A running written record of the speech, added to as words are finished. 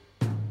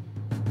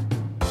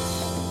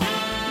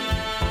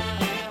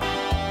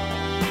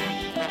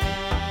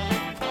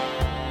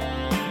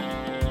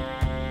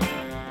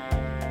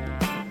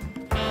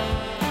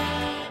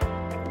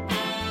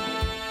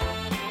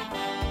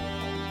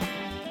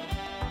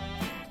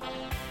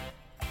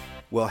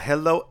Well,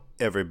 hello,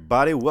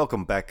 everybody.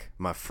 Welcome back,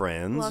 my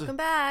friends. Welcome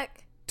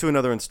back. To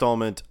another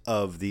installment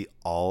of the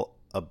All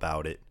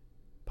About It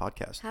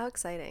podcast. How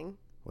exciting.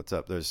 What's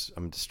up?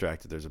 I'm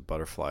distracted. There's a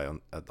butterfly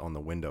on the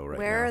window right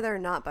now. Where are there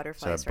not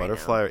butterflies Is that a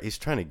butterfly? He's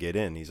trying to get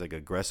in. He's like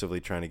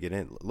aggressively trying to get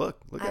in. Look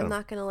at him. I'm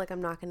not going to look.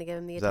 I'm not going to give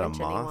him the Is that a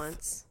attention he moth?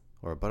 wants.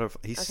 Or a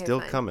butterfly. He's Okay, still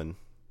fine. coming.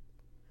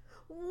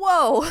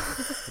 Whoa.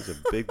 He's a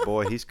big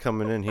boy. He's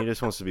coming in. He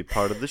just wants to be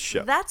part of the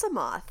show. That's a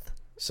moth.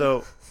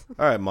 So,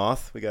 all right,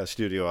 Moth. We got a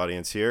studio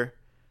audience here.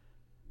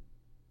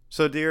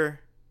 So, dear,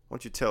 why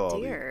don't you tell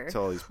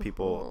all these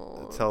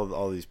people, tell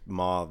all these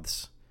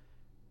moths,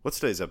 what's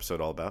today's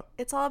episode all about?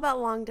 It's all about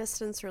long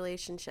distance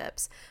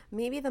relationships.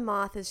 Maybe the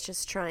moth is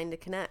just trying to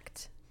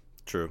connect.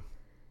 True.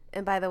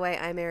 And by the way,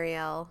 I'm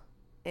Ariel,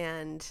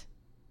 and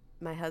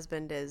my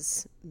husband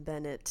is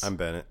Bennett. I'm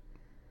Bennett.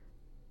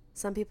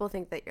 Some people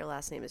think that your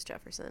last name is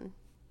Jefferson.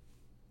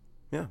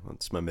 Yeah,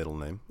 that's my middle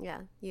name.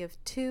 Yeah. You have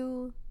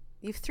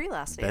three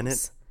last names.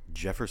 Bennett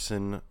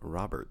Jefferson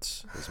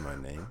Roberts is my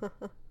name.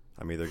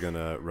 I'm either going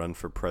to run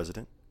for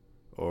president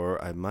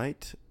or I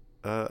might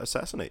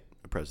assassinate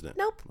a president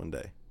one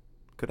day.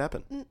 Could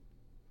happen.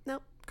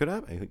 Nope. Could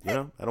happen. You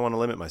know, I don't want to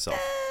limit myself.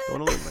 Don't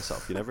want to limit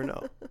myself. You never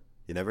know.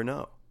 You never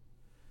know.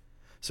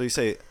 So you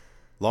say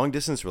long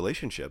distance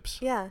relationships.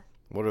 Yeah.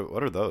 What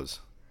are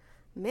those?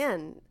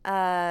 Man,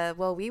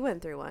 well, we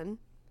went through one.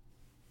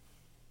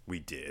 We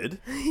did?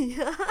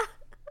 Yeah.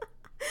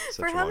 Such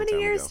For a how long many time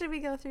years ago. did we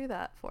go through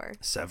that for?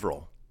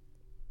 Several.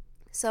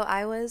 So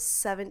I was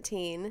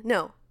 17.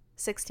 No,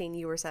 16.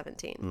 You were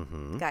 17.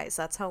 Mm-hmm. Guys,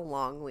 that's how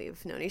long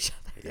we've known each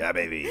other. Yeah,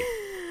 baby.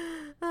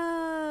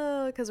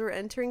 Because we're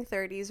entering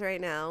 30s right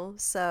now.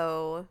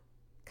 So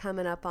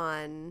coming up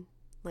on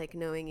like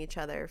knowing each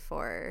other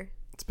for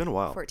It's been a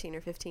while. 14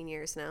 or 15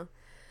 years now.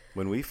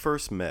 When we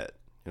first met,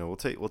 you know,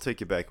 we'll take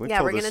you back. We're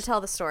going to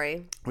tell the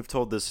story. We've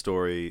told this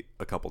story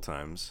a couple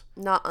times.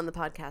 Not on the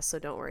podcast, so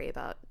don't worry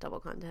about double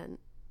content.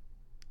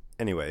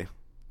 Anyway,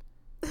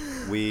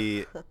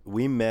 we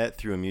met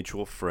through a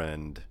mutual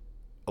friend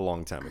a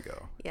long time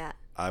ago. Yeah.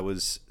 I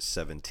was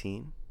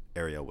 17.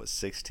 Ariel was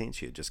 16.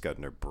 She had just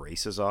gotten her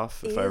braces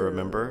off, if I Ew.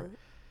 remember.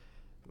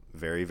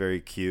 Very, very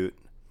cute.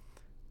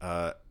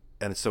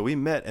 And so we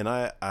met, and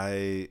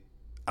I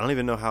don't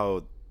even know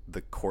how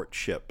the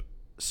courtship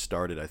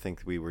started. I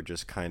think we were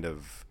just kind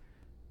of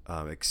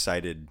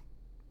excited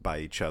by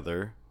each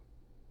other.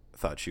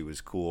 Thought she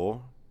was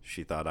cool.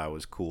 She thought I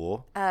was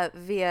cool.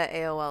 Via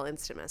AOL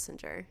Instant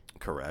Messenger.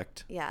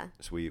 Correct. Yeah.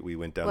 So we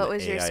went down What the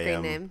was your screen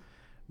AIM. name?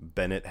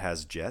 Bennett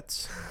Has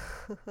Jets.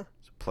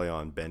 Play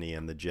on Benny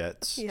and the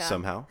Jets Yeah.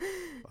 somehow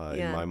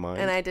in my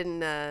mind. And I didn't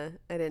know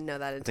that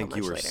until I think much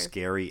you were later.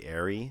 Scary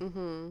Airy.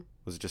 Mm-hmm.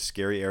 Was it just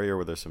Scary Airy, or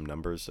were there some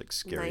numbers like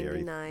Scary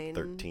Airy 99.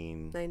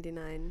 13?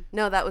 99.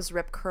 No, that was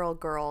Rip Curl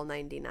Girl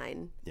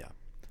 99. Yeah.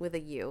 With a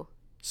U.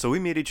 So we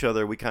meet each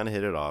other. We kind of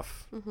hit it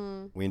off.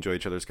 Mm-hmm. We enjoy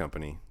each other's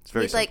company. It's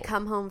very We'd simple. like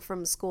come home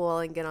from school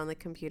and get on the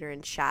computer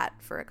and chat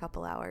for a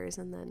couple hours,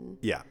 and then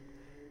Yeah.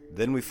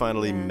 Then we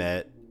finally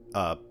met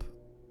up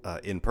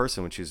in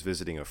person when she was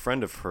visiting a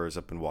friend of hers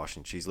up in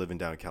Washington. She's living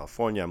down in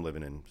California. I'm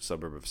living in a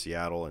suburb of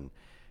Seattle, and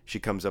she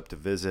comes up to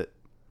visit.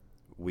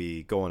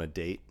 We go on a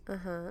date. I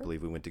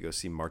believe we went to go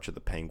see March of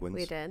the Penguins.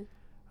 we did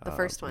the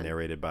first one.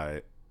 Narrated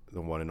by the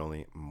one and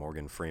only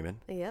Morgan Freeman.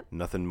 Yep.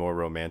 Nothing more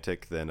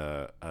romantic than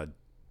a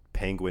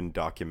penguin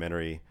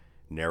documentary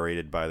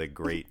narrated by the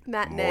great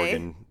Matinee.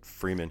 Morgan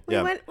Freeman.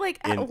 We went like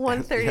at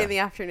 1:30 yeah. in the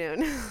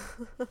afternoon.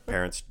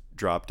 Parents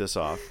dropped us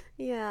off.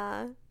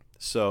 Yeah.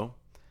 So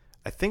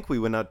I think we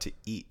went out to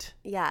eat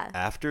Yeah.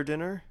 after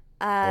dinner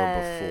or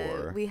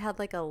before. We had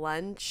like a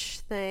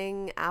lunch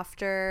thing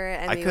after,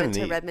 and I we went to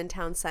couldn't eat. Redmond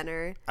Town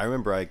Center. I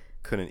remember I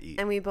couldn't eat.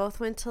 And we both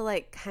went to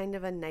like kind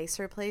of a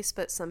nicer place,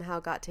 but somehow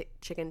got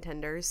chicken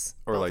tenders.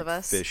 Or both like of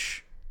us.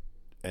 fish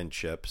and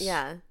chips.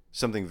 Yeah.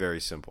 Something very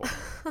simple.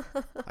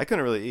 I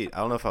couldn't really eat. I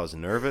don't know if I was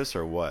nervous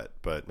or what,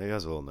 but maybe I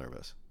was a little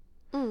nervous.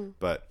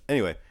 But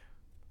anyway,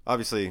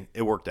 obviously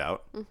it worked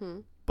out.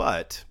 Mm-hmm.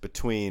 But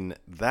between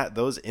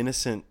those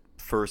innocent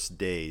first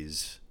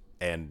days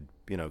and,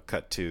 you know,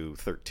 cut to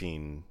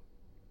 13,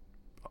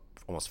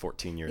 almost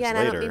 14 years Yeah, and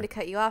later. I don't mean to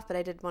cut you off, but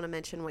I did want to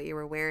mention what you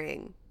were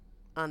wearing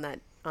on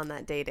that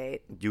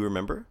date. Do you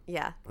remember?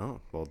 Yeah. Oh,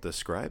 well,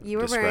 describe You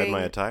were my wearing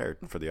attire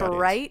for the audience.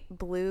 Bright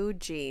blue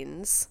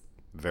jeans,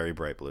 Very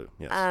bright blue,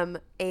 yes.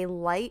 a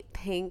light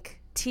pink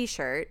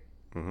t-shirt,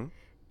 Mm-hmm.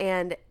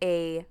 and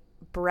a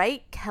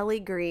bright Kelly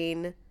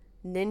green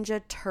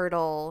Ninja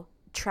Turtle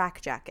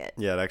track jacket.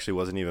 Yeah, it actually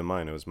wasn't even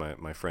mine. It was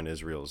my friend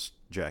Israel's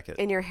jacket.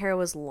 And your hair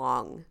was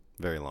long.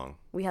 Very long.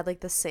 We had like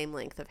the same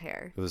length of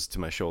hair. It was to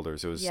my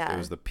shoulders. It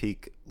was the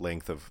peak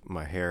length of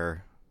my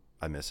hair.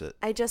 I miss it.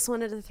 I just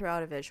wanted to throw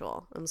out a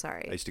visual. I'm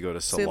sorry. I used to go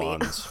to Sue me.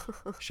 salons.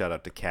 Shout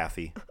out to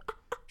Kathy.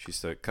 She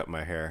used to cut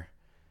my hair,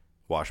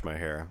 wash my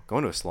hair.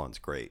 Going to a salon's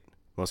great.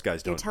 Most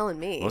guys You're don't. telling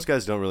me. Most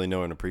guys don't really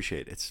know and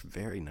appreciate it. It's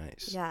very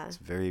nice. Yeah. It's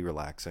very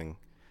relaxing.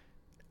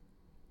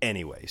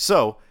 Anyway,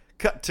 so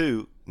cut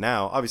to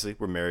now. Obviously,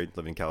 we're married,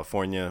 live in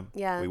California.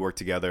 Yeah. We work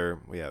together.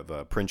 We have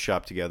a print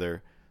shop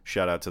together.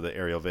 Shout out to the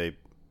Ariel Vape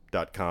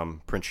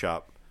Ariel.com print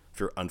shop. If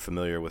you're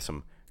unfamiliar with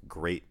some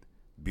great,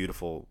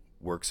 beautiful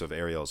works of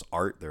Ariel's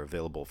art, they're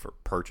available for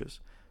purchase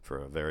for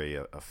a very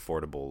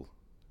affordable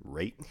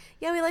rate.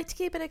 Yeah, we like to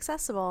keep it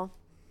accessible.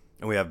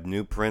 And we have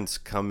new prints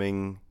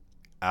coming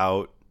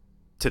out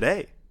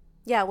today.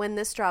 Yeah, when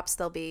this drops,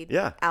 they'll be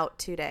out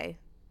today.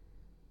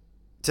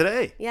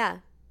 Today. Yeah.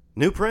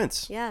 New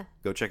prints. Yeah.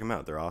 Go check them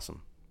out. They're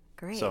awesome.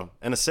 Great. So,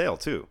 and a sale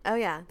too. Oh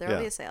yeah, there will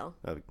be a sale.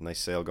 A nice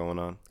sale going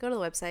on. Go to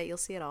the website, you'll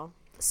see it all.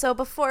 So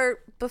before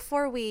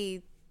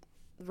we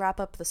wrap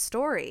up the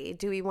story,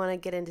 do we want to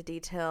get into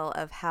detail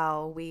of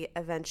how we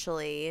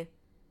eventually,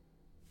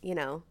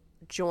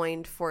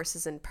 joined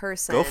forces in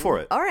person? Go for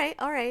it. All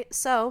right.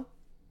 So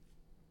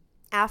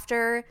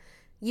after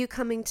you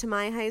coming to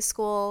my high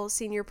school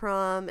senior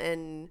prom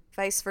and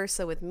vice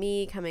versa with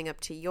me coming up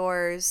to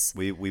yours,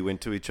 we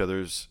went to each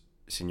other's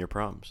senior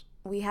proms.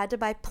 we had to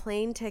buy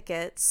plane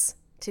tickets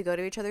to go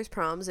to each other's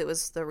proms. It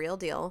was the real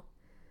deal.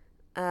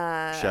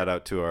 Shout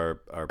out to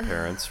our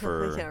parents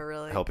for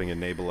really. helping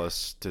enable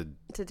us to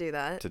do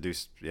that. do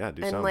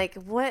and something.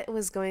 What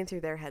was going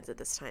through their heads at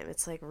this time?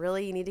 It's like,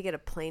 really, you need to get a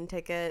plane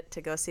ticket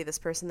to go see this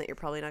person that you're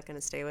probably not going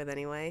to stay with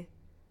anyway?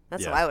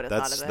 That's how I would have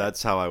thought of it.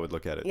 That's how I would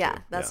look at it. Yeah,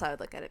 too. that's how I would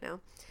look at it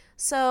now.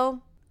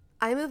 So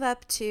I move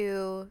up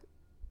to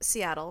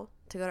Seattle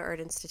to go to Art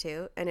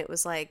Institute, and it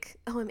was like,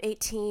 oh, I'm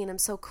 18, I'm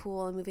so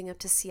cool, I'm moving up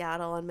to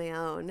Seattle on my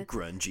own.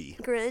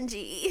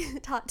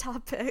 Grungy. Hot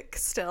topic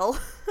still.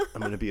 I'm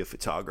going to be a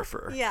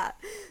photographer. Yeah,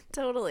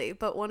 totally.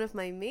 But one of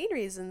my main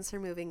reasons for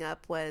moving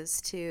up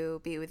was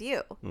to be with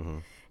you. Mm-hmm.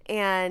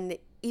 And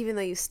even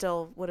though you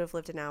still would have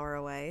lived an hour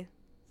away,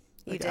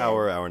 you did.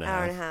 Hour and a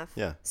half.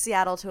 Yeah.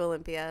 Seattle to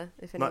Olympia,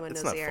 if anyone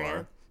knows the area.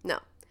 Far. No.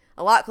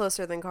 A lot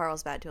closer than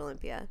Carlsbad to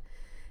Olympia.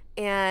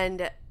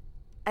 And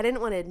I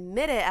didn't want to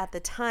admit it at the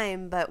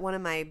time, but one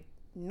of my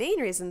main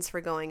reasons for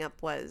going up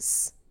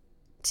was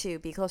to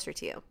be closer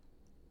to you.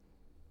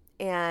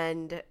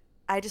 And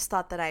I just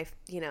thought that I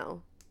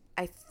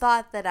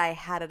thought that I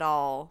had it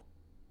all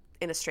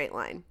in a straight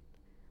line.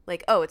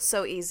 Like, oh, it's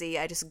so easy.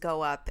 I just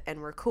go up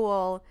and we're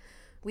cool.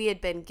 We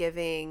had been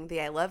giving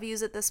the I love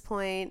yous at this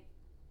point,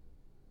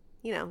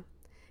 and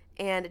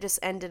it just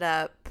ended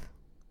up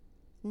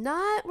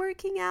not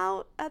working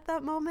out at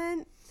that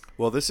moment.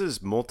 Well, this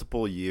is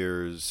multiple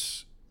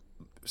years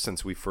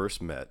since we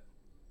first met.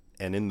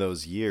 And in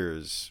those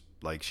years,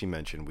 like she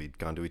mentioned, we'd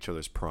gone to each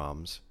other's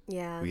proms.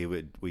 Yeah.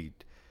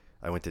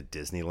 I went to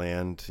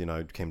Disneyland.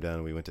 I came down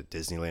and we went to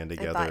Disneyland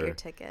together. I bought your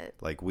ticket.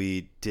 Like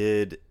we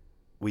did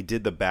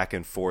the back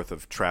and forth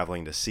of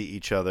traveling to see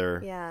each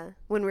other. Yeah.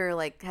 When we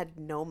were had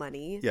no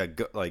money. Yeah.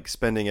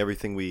 Spending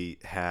everything we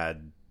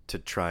had to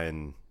try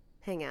and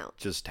hang out.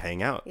 Just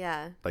hang out.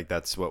 Yeah.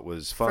 That's what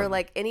was fun.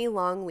 For any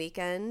long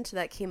weekend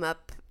that came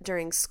up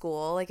during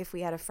school, if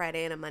we had a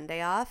Friday and a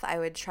Monday off, I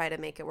would try to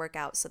make it work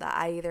out so that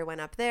I either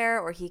went up there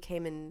or he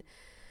came and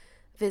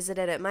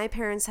visited at my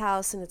parents'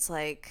 house. And it's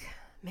like,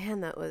 man,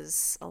 that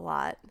was a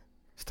lot.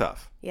 It's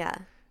tough. Yeah.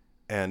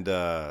 And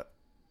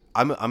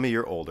I'm a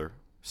year older.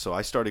 So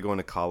I started going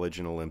to college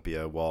in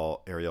Olympia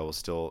while Ariel was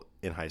still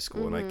in high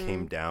school. Mm-hmm. And I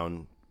came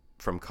down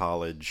from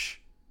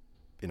college,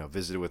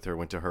 visited with her,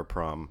 went to her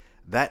prom.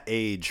 That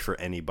age for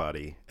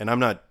anybody, and I'm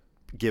not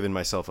giving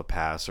myself a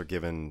pass or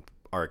giving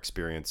our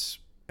experience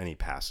any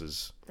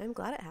passes. I'm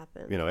glad it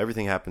happened.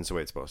 Everything happens the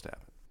way it's supposed to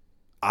happen.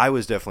 I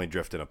was definitely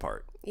drifting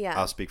apart. Yeah.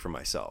 I'll speak for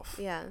myself.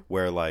 Yeah.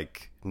 Where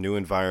new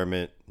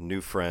environment,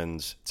 new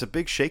friends, it's a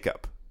big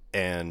shakeup.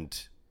 And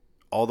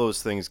all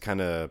those things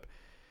kind of,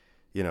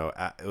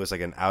 it was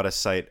like an out of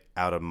sight,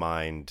 out of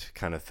mind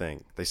kind of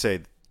thing. They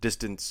say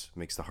distance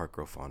makes the heart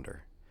grow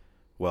fonder.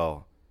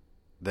 Well,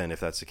 then if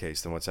that's the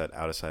case, then what's that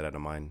out of sight, out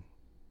of mind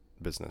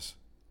business?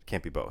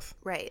 Can't be both.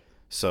 Right.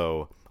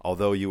 So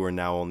although you were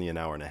now only an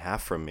hour and a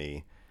half from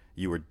me,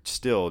 you were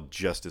still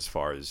just as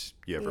far as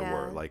you ever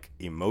were.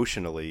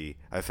 Emotionally,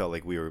 I felt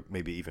like we were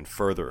maybe even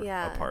further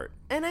apart.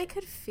 And I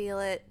could feel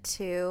it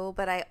too,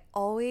 but I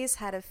always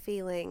had a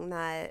feeling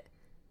that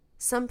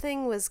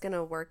something was going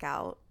to work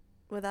out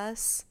with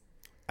us.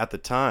 At the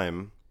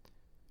time,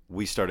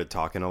 we started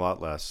talking a lot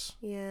less.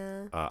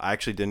 Yeah. I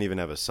actually didn't even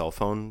have a cell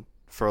phone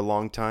for a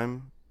long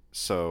time.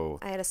 So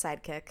I had a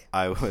sidekick.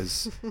 I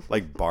was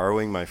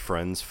borrowing my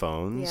friends'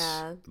 phones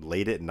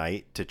late at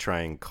night to try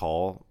and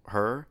call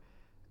her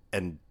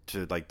and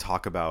to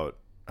talk about.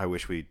 I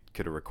wish we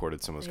could have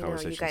recorded some of those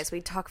conversations. You guys, we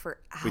talk for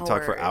hours. We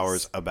talk for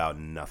hours about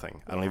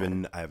nothing.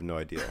 Yeah. I have no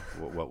idea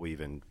what we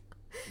even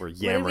were yammering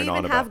on about. What did we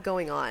even have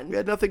going on? We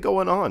had nothing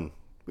going on.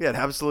 We had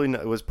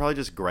absolutely it was probably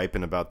just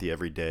griping about the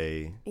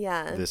everyday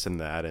this and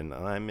that, and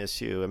I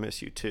miss you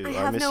too.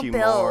 I miss you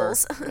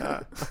bills. More.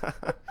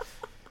 Yeah.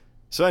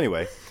 So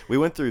anyway, we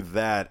went through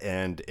that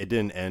and it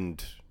didn't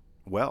end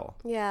well.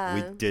 Yeah.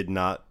 We did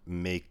not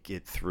make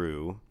it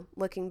through.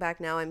 Looking back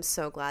now, I'm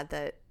so glad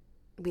that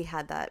we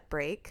had that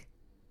break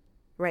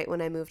right when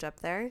I moved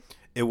up there.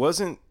 It was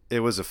an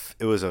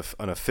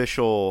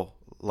official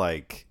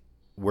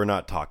we're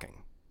not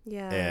talking.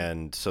 Yeah.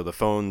 And so the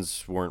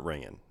phones weren't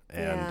ringing.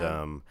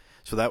 And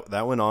So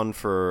that went on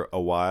for a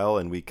while,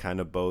 and we kind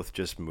of both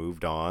just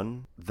moved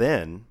on.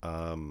 Then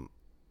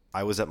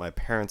I was at my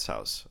parents'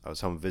 house. I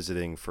was home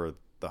visiting for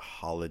the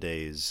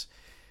holidays.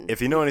 If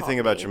you know anything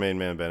about Jermaine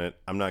Man Bennett,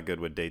 I'm not good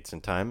with dates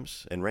and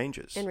times and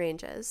ranges.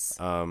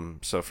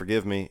 So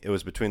forgive me. It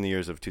was between the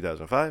years of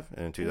 2005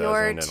 and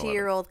 2011. Your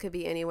 2-year-old could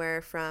be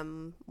anywhere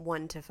from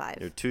 1 to 5.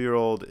 Your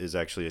 2-year-old is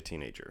actually a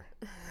teenager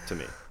to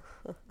me.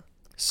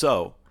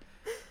 So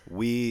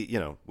we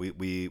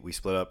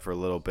split up for a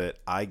little bit.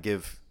 I'm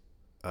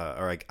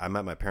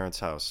at my parents'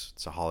 house.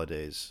 It's the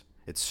holidays.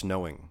 It's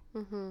snowing.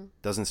 Mm-hmm.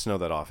 Doesn't snow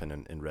that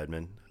often in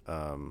Redmond,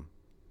 or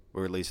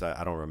at least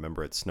I don't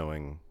remember it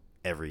snowing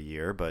every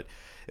year. But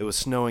it was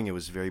snowing. It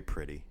was very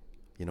pretty,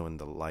 and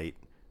the light.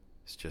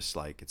 It's just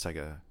like it's like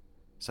a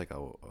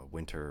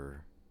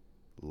winter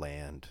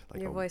land.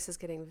 Like your voice is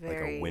getting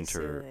very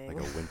soothing. Like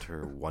a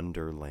winter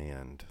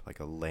wonderland, like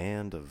a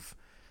land of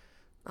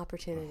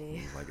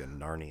opportunity, like a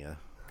Narnia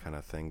kind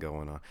of thing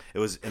going on. It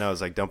was, and I was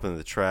like dumping in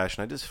the trash,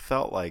 and I just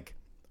felt like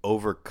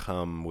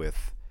overcome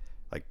with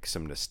like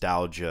some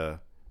nostalgia,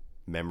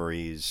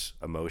 memories,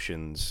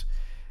 emotions,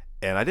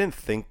 and I didn't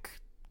think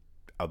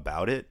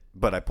about it,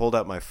 but I pulled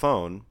out my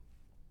phone.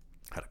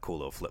 I had a cool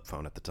little flip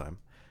phone at the time.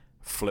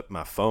 Flipped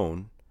my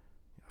phone,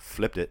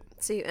 flipped it.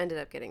 So you ended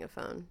up getting a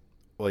phone.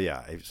 Well,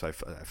 yeah. I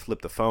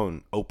flipped the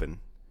phone open,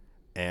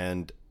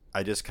 and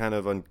I just kind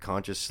of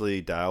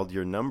unconsciously dialed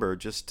your number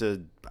just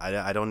to,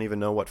 I don't even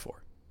know what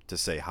for. To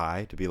say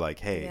hi, to be like,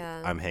 hey,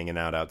 yeah. I'm hanging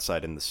out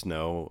outside in the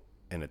snow,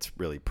 and it's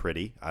really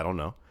pretty. I don't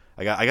know.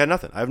 I got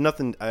nothing. I have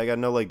nothing. I got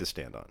no leg to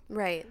stand on.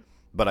 Right.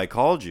 But I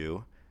called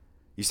you.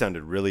 You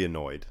sounded really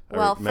annoyed.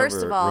 Well,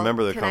 first of all,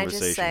 remember the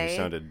conversation. You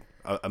sounded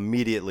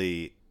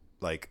immediately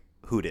like,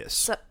 who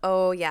dis?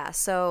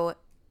 So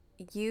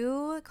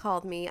you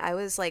called me. I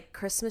was like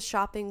Christmas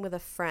shopping with a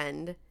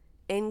friend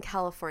in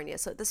California.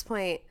 So at this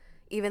point,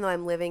 even though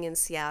I'm living in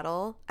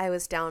Seattle, I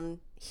was down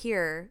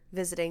here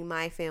visiting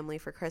my family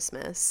for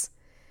Christmas.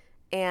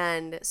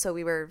 And so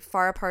we were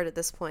far apart at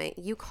this point.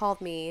 You called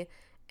me,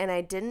 and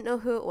I didn't know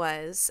who it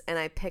was. And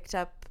I picked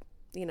up,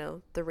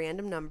 the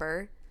random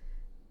number.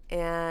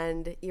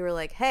 And you were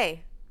like,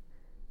 hey.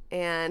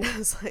 And I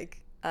was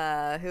like,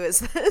 who is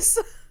this?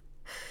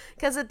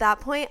 Because at that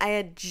point, I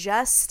had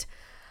just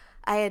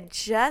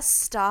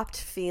stopped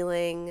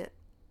feeling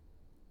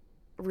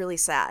really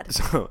sad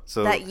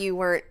so that you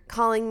weren't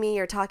calling me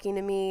or talking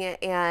to me,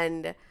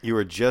 and you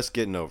were just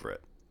getting over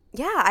it.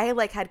 Yeah, I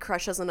like had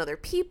crushes on other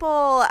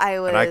people.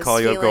 And I call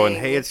you up going,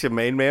 hey, it's your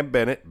main man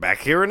Bennett back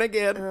here and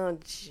again. Oh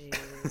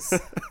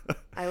jeez.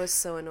 I was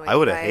so annoyed. I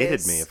would have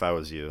hated me if I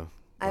was you.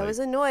 I was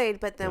annoyed,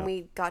 but then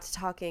we got to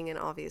talking, and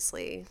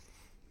obviously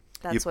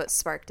that's what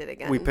sparked it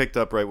again. We picked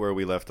up right where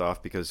we left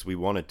off because we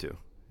wanted to,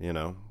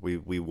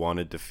 we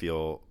wanted to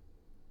feel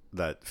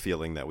that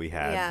feeling that we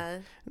had. Yeah.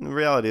 And the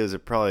reality is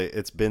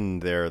it's been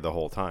there the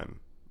whole time.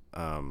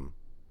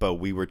 But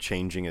we were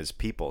changing as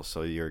people.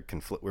 So we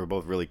were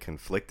both really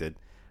conflicted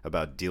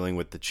about dealing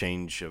with the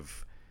change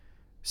of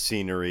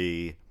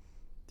scenery,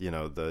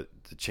 the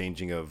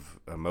changing of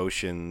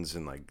emotions,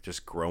 and like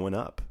just growing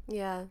up.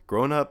 Yeah.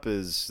 Growing up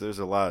there's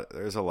a lot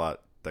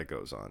that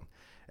goes on.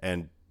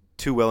 And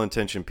two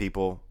well-intentioned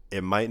people,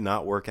 it might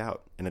not work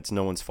out, and it's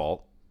no one's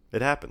fault.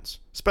 It happens.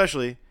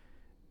 Especially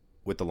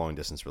with the long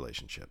distance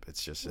relationship.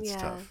 It's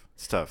tough.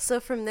 It's tough. So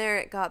from there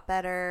it got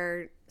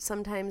better.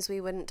 Sometimes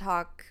we wouldn't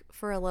talk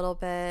for a little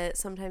bit.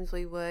 Sometimes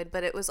we would,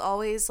 but it was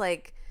always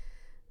like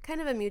kind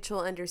of a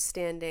mutual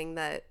understanding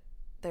that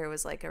there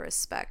was like a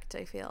respect,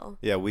 I feel.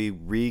 Yeah, we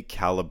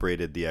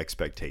recalibrated the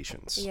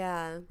expectations.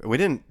 Yeah. We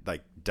didn't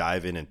like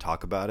dive in and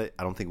talk about it.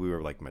 I don't think we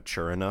were like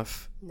mature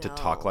enough to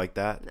talk like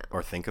that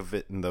or think of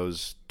it in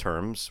those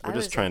terms. We're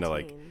just trying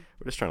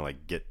to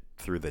get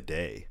through the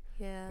day.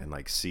 Yeah. And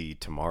like see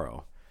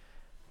tomorrow.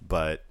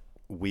 But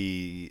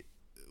we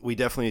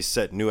definitely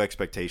set new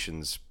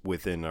expectations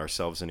within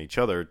ourselves and each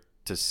other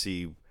to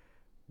see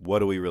what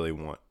do we really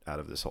want out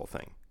of this whole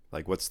thing.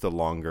 Like, what's the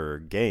longer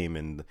game?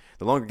 And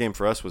the longer game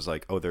for us was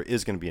like, oh, there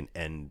is going to be an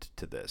end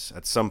to this.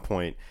 At some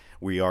point,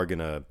 we are going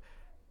to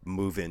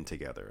move in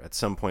together. At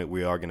some point,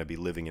 we are going to be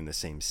living in the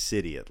same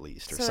city at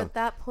least. At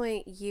that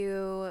point,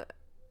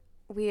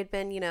 we had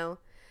been,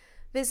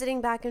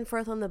 visiting back and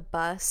forth on the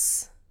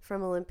bus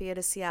from Olympia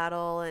to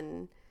Seattle,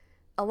 and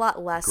a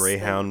lot less.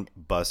 Greyhound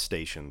bus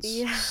stations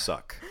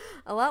suck.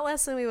 A lot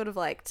less than we would have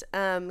liked,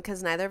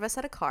 because neither of us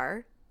had a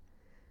car,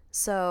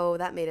 so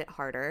that made it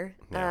harder.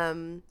 Yeah.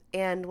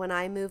 And when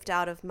I moved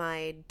out of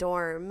my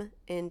dorm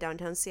in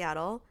downtown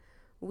Seattle,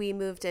 we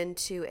moved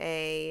into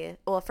a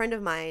friend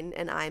of mine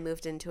and I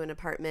moved into an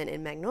apartment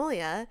in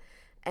Magnolia,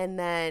 and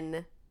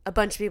then a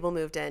bunch of people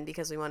moved in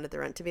because we wanted the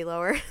rent to be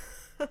lower.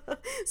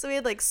 So we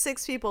had like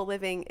 6 people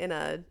living in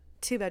a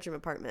 2-bedroom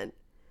apartment.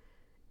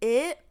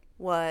 It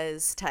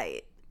was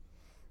tight.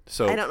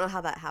 So I don't know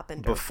how that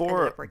happened or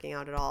ended up working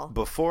out at all.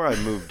 Before I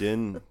moved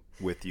in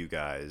with you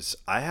guys,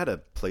 I had a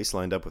place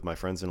lined up with my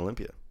friends in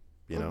Olympia.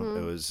 It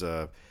was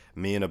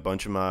me and a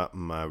bunch of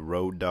my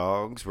road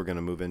dogs were going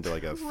to move into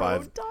like a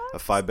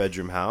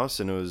 5-bedroom house,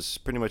 and it was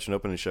pretty much an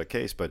open and shut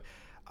case. But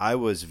I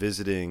was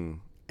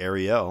visiting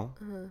Ariel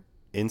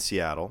in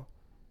Seattle,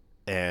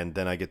 and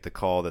then I get the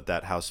call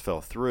that house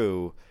fell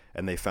through,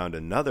 and they found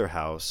another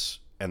house,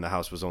 and the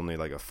house was only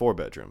like a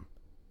 4-bedroom.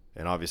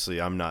 And obviously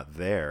I'm not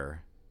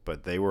there,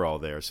 but they were all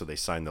there, so they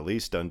signed the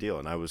lease, done deal,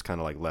 and I was kind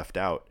of like left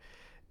out.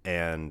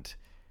 And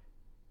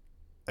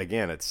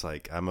again, it's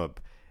like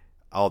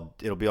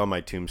it'll be on my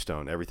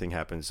tombstone. Everything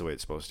happens the way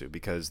it's supposed to,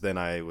 because then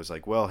I was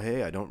like, well,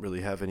 hey, I don't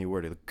really have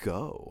anywhere to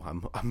go.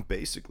 I'm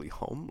basically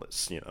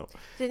homeless, you know.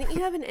 Didn't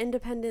you have an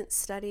independent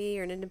study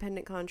or an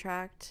independent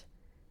contract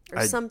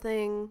or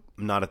something?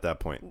 Not at that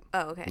point.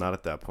 Oh, okay. Not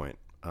at that point.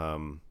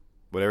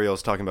 What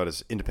Ariel's talking about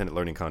is independent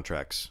learning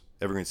contracts.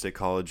 Evergreen State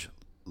College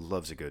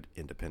loves a good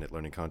independent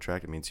learning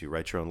contract. It means you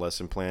write your own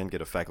lesson plan,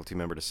 get a faculty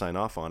member to sign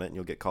off on it, and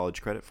you'll get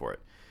college credit for it.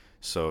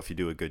 So if you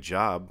do a good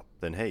job,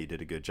 then hey, you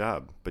did a good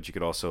job. But you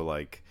could also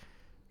like,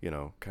 you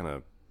know, kind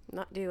of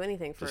not do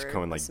anything for just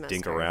go and like semester.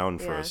 dink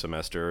around for a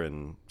semester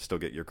and still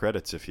get your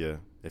credits if you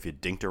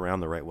dinked around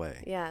the right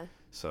way. Yeah.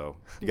 So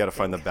you got to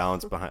find the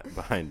balance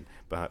between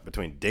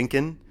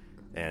dinking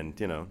and,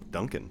 you know,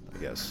 dunking, I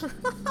guess.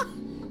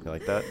 You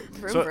like that?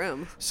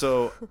 Vroom.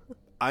 So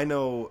I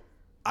know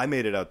I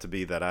made it out to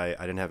be that I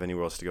didn't have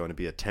anywhere else to go and to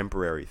be a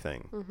temporary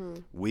thing. Mm-hmm.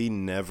 We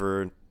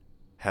never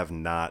have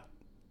not.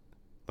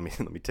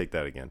 Let me take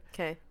that again.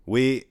 Okay.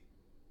 We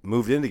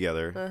moved in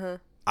together. Uh-huh.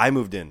 I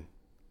moved in.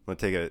 I'm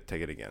gonna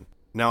take it again.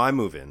 Now I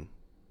move in.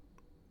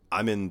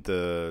 I'm in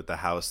the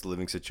house, the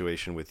living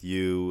situation with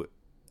you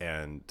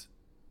and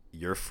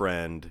your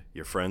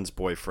friend's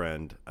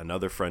boyfriend,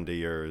 another friend of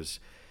yours,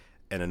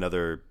 and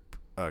another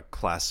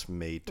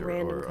classmate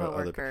or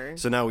coworker. Other.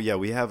 So now, yeah,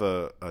 we have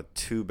a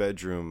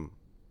 2-bedroom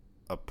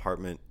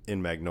apartment in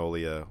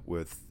Magnolia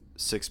with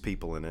 6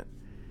 people in it.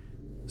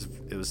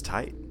 It was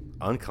tight,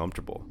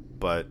 uncomfortable,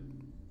 but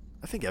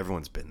I think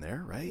everyone's been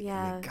there, right?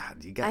 Yeah. I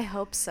mean, God, I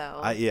hope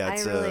so.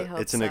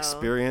 It's an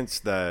experience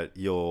that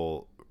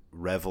you'll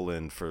revel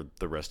in for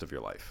the rest of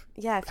your life.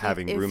 Yeah.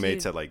 Having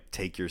roommates that like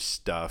take your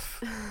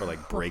stuff or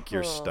like break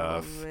your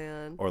stuff,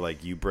 man. or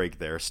like you break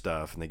their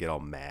stuff and they get all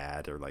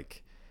mad, or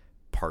like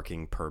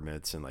parking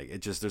permits, and like it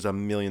just, there's a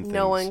million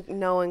things.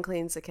 No one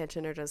cleans the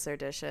kitchen or does their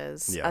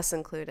dishes, us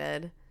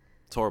included.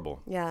 It's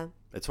horrible. Yeah.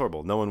 It's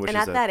horrible. No one wishes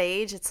that. And at that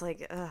age, it's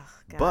like, ugh,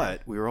 God.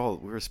 But we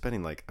were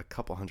spending like a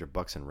couple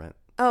 $100 in rent.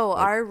 Oh,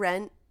 like, our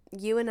rent,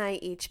 you and I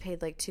each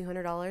paid like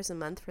 $200 a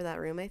month for that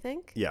room, I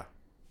think. Yeah.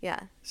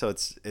 Yeah. So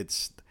it's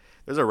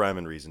there's a rhyme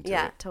and reason to it.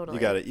 Yeah, totally.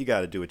 You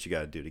got to do what you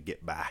got to do to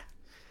get by.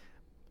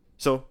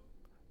 So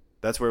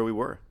that's where we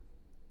were.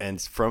 And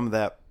from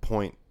that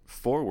point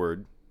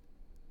forward,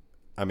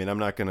 I mean, I'm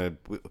not going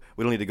to,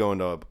 we don't need to go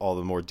into all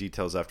the more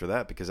details after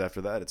that, because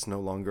after that, it's no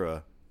longer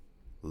a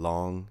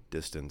long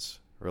distance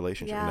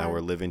relationship. Yeah. Now we're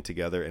living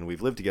together, and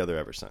we've lived together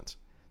ever since.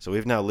 So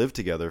we've now lived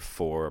together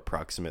for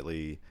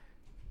approximately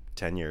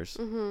 10 years.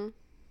 Mm-hmm.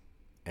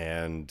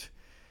 And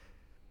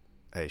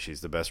hey,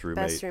 she's the best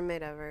roommate. Best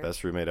roommate ever.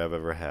 Best roommate I've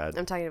ever had.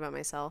 I'm talking about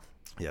myself.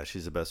 Yeah,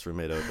 she's the best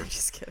roommate ever. I'm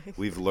just kidding.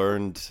 We've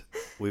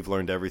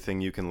learned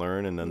everything you can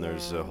learn, and then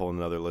there's a whole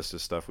nother list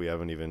of stuff we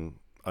haven't even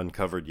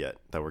uncovered yet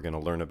that we're going to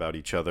learn about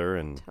each other.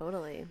 And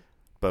totally.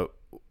 But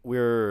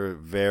we're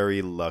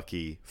very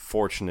lucky,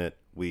 fortunate.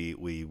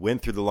 We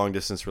went through the long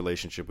distance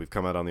relationship. We've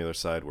come out on the other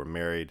side. We're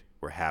married.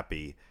 We're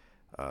happy.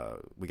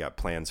 We got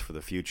plans for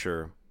the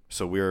future.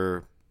 So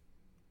we're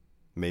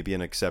maybe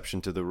an exception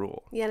to the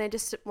rule. Yeah, and I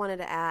just wanted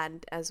to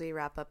add, as we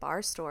wrap up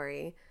our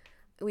story,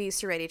 we used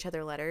to write each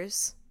other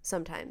letters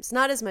sometimes.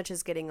 Not as much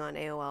as getting on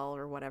AOL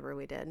or whatever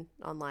we did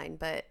online,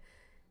 but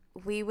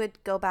we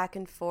would go back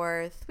and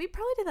forth. We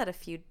probably did that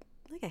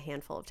a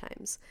handful of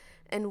times.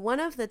 And one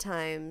of the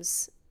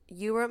times,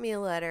 you wrote me a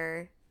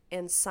letter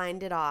and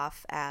signed it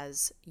off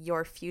as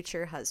your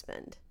future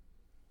husband.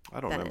 I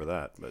don't remember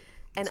that, but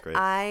that's great.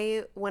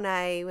 And when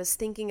I was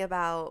thinking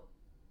about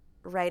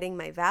writing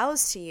my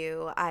vows to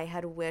you, I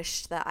had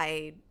wished that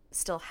I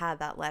still had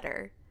that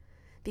letter,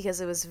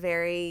 because it was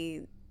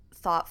very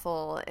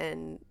thoughtful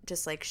and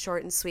just like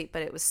short and sweet,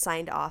 but it was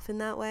signed off in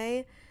that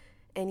way.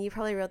 And you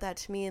probably wrote that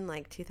to me in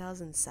like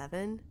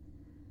 2007.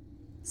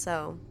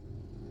 So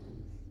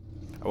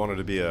I wanted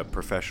to be a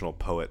professional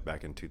poet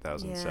back in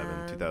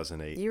 2007,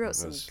 2008. You wrote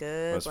some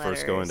good letters. I was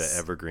first going to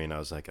Evergreen. I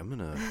was like, I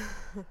want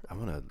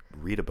to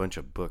read a bunch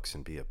of books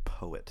and be a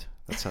poet.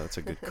 That's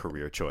a good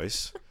career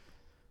choice.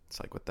 It's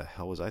like, what the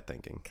hell was I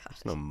thinking?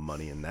 There's no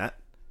money in that.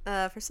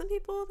 For some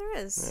people, there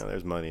is. Yeah,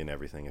 there's money in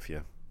everything if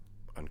you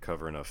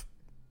uncover enough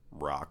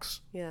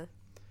rocks. Yeah.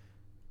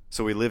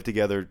 So we live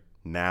together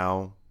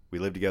now.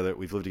 We've lived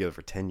together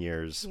for 10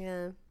 years.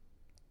 Yeah.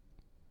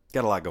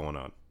 Got a lot going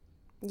on.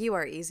 You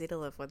are easy to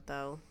live with,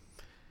 though.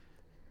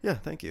 Yeah,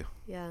 thank you.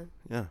 Yeah.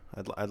 Yeah,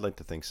 I'd like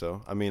to think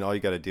so. I mean, all you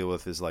got to deal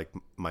with is like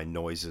my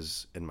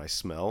noises and my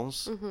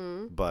smells.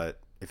 Mm-hmm. But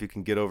if you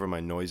can get over my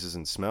noises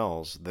and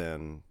smells,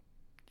 then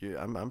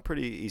I'm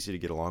pretty easy to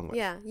get along with.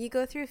 Yeah, you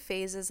go through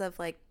phases of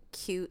like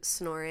cute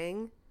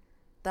snoring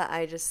that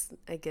I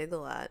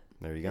giggle at.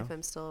 There you go. If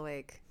I'm still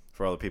awake.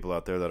 For all the people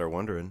out there that are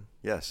wondering,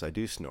 yes, I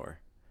do snore.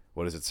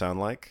 What does it sound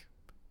like?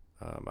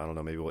 I don't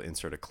know. Maybe we'll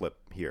insert a clip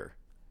here.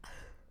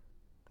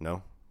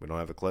 No? We don't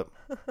have a clip?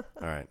 All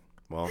right.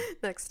 Well,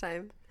 Next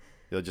time.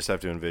 you'll just have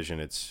to envision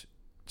it's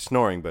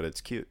snoring, but it's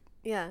cute.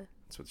 Yeah.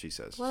 That's what she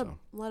says. A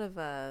lot of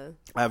I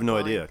have no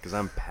idea because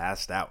I'm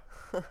passed out.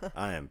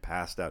 I am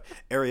passed out.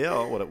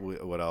 Ariel,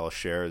 what I'll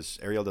share is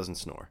Ariel doesn't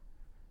snore.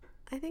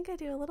 I think I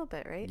do a little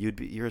bit, right?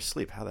 You're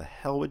asleep. How the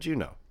hell would you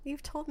know?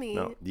 You've told me.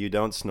 No, you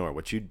don't snore.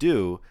 What you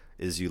do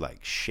is you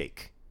like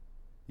shake.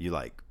 You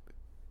like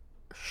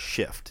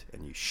shift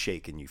and you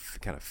shake and you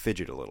kind of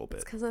fidget a little bit.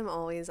 It's because I'm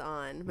always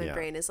on. My Yeah.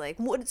 brain is like,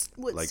 what's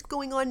Like-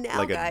 going on now,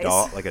 like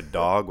guys? like a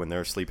dog when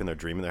they're asleep and they're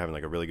dreaming, they're having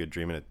like a really good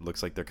dream and it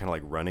looks like they're kind of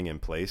like running in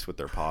place with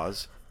their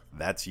paws.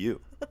 That's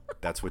you.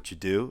 That's what you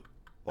do.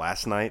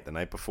 Last night, the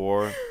night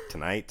before,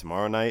 tonight,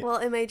 tomorrow night. Well,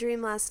 in my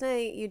dream last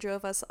night, you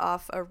drove us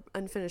off a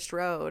unfinished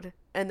road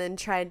and then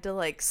tried to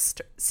like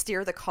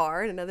steer the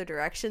car in another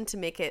direction to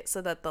make it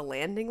so that the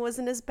landing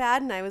wasn't as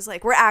bad. And I was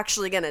like, we're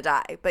actually going to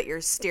die, but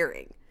you're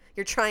steering.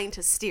 You're trying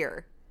to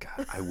steer.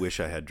 God, I wish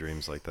I had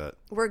dreams like that.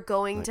 We're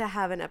going to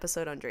have an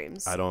episode on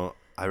dreams.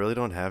 I really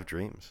don't have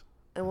dreams.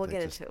 And we'll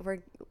get into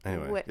it.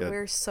 Anyway, yeah.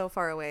 We're so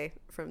far away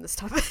from this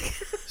topic.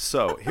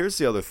 So here's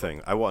the other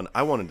thing I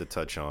wanted to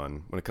touch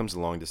on when it comes to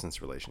long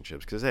distance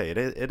relationships, because hey,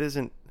 it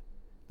isn't.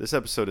 This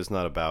episode is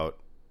not about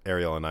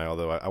Ariel and I,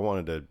 although I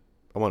wanted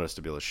us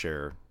to be able to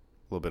share a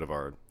little bit of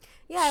our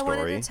Yeah, story. I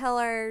wanted to tell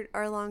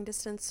our long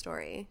distance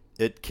story.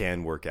 It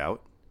can work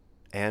out,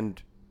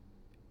 and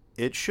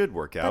it should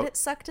work out. But it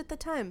sucked at the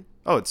time.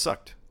 Oh, it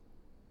sucked.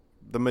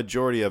 The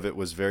majority of it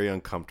was very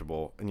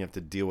uncomfortable, and you have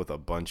to deal with a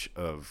bunch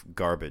of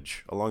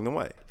garbage along the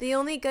way. The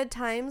only good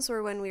times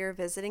were when we were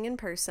visiting in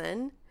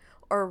person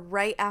or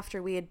right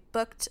after we had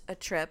booked a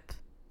trip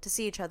to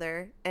see each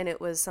other and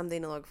it was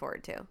something to look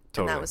forward to. And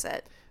Totally. that was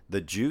it. The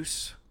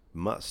juice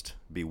must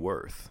be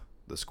worth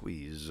the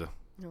squeeze. Oh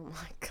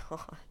my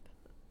God.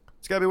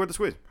 It's got to be worth the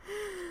squeeze.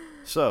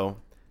 So,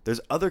 there's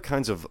other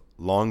kinds of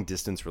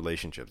long-distance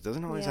relationships. It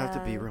doesn't always have to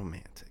be Yeah.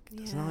 romantic. It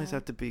doesn't always Yeah.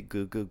 have to be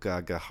goo goo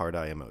gaga heart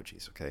eye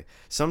emojis, okay?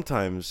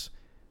 Sometimes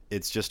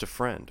it's just a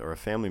friend or a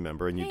family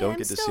member and you don't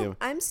get to see them.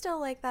 I'm still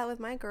like that with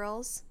my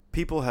girls.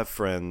 People have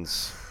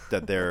friends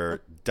that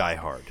they're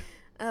diehard,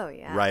 Oh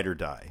yeah. ride or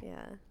die.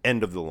 Yeah.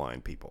 End of the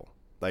line people.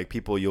 Like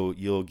people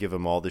you'll give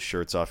them all the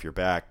shirts off your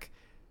back.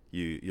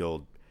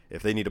 You'll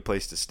if they need a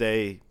place to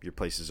stay, your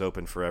place is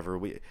open forever.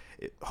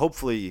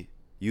 Hopefully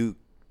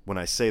when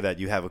I say that,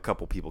 you have a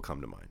couple people come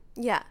to mind.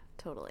 Yeah,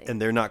 totally.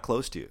 And they're not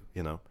close to you,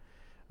 you know?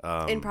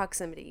 In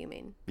proximity, you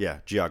mean? Yeah,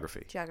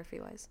 geography.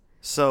 Geography-wise.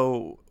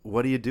 So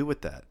what do you do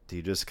with that? Do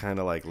you just kind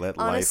of like let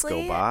Honestly,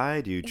 life go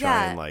by? Do you try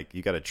yeah. and like,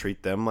 you got to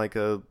treat them like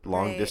a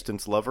long Right.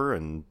 distance lover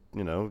and,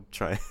 you know,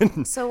 try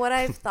and... So what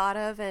I've thought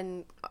of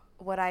and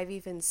what I've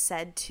even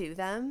said to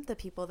them, the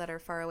people that are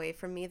far away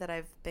from me that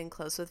I've been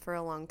close with for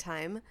a long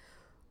time,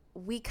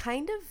 we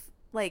kind of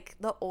like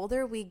the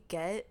older we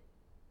get,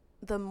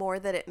 the more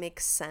that it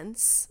makes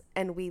sense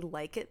and we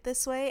like it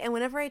this way. And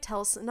whenever I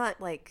tell, not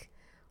like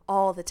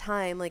all the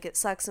time, like it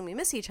sucks and we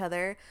miss each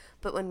other,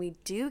 but when we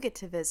do get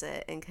to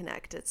visit and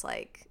connect, it's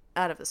like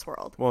out of this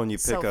world. Well, and you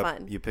So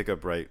fun. pick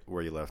up right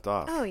where you left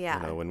off. Oh, yeah.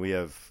 You know, when we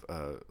have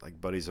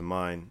like buddies of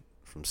mine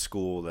from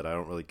school that I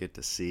don't really get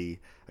to see.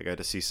 I got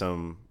to see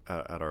some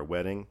at our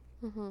wedding.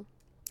 Mm-hmm.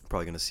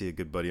 Probably going to see a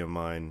good buddy of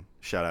mine.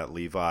 Shout out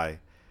Levi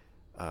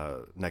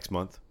next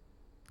month,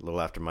 a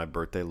little after my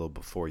birthday, a little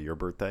before your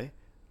birthday.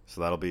 So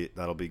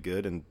that'll be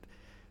good. And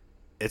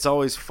it's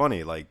always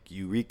funny, like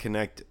you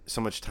reconnect. So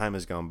much time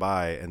has gone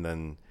by, and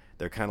then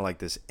they're kind of like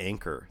this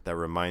anchor that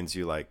reminds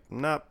you, like,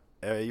 nope,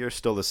 you're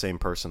still the same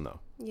person though.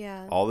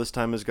 Yeah. All this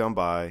time has gone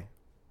by.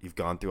 You've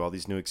gone through all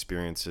these new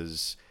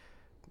experiences,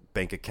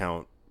 bank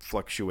account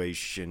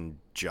fluctuation,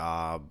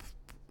 job,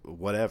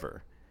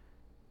 whatever.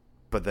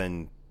 But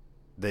then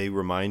they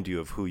remind you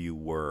of who you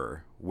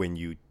were when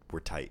you were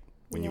tight,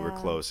 when you were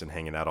close and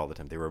hanging out all the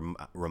time. They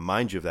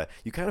remind you of that.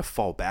 You kind of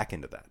fall back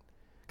into that,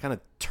 kind of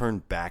turn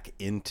back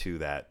into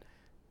that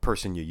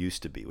person you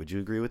used to be. Would you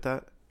agree with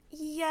that?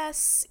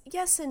 Yes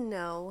and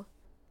no.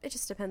 It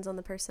just depends on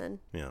the person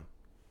Yeah.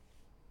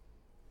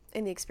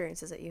 and the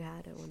experiences that you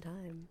had at one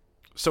time.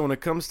 So when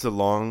it comes to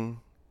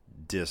long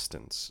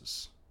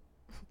distances,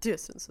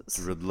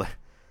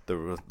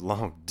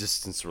 long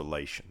distance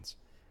relations,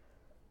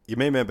 your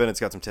main man Bennett's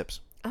got some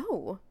tips.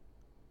 Oh.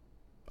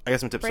 I got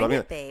some tips. Bring So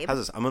it, babe. How's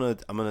this? I'm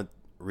gonna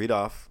read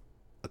off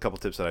a couple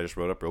tips that I just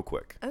wrote up real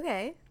quick,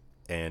 Okay.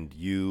 and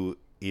you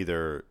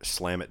either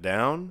slam it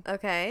down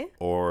Okay.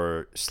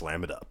 or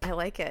slam it up. I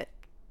like it.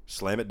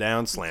 Slam it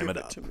down, slam it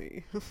up. to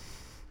me.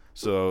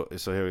 So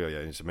here we go. Yeah,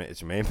 it's your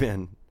main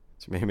man.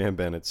 It's your main man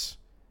Bennett's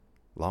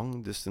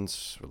long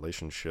distance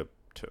relationship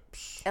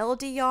tips.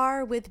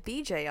 LDR with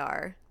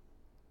BJR.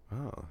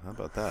 Oh, how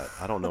about that?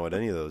 I don't know what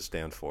any of those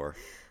stand for.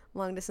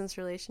 Long distance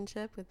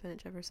relationship with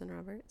Bennett Jefferson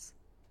Roberts.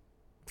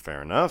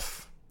 Fair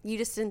enough. You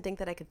just didn't think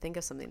that I could think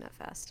of something that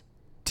fast.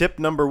 Tip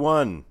number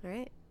 1. All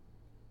right.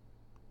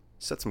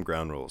 Set some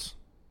ground rules.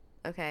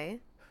 Okay.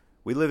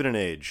 We live in an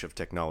age of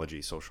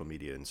technology, social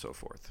media, and so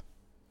forth.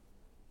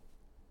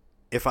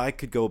 If I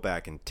could go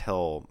back and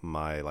tell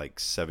my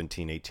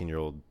 17,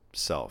 18-year-old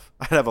self,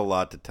 I'd have a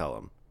lot to tell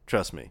him.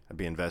 Trust me. I'd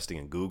be investing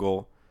in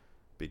Google.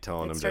 Be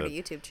telling them start to a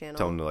YouTube channel.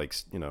 Tell them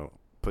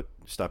to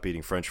stop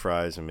eating French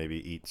fries and maybe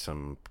eat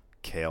some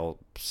kale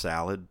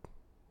salad.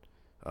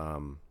 I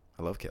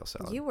love kale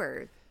salad. You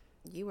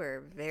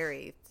were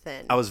very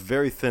thin. I was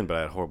very thin, but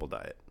I had a horrible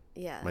diet.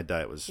 Yeah. My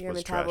diet was Your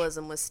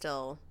metabolism was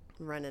still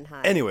running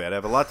high. Anyway, I'd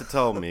have a lot to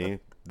tell me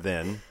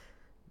then.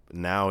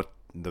 Now,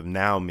 the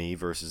now me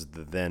versus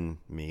the then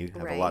me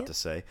have a lot to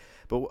say.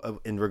 But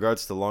in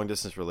regards to long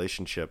distance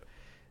relationship,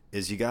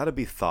 is you got to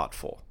be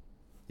thoughtful.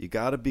 You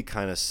got to be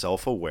kind of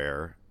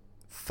self-aware,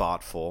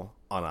 thoughtful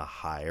on a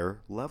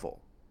higher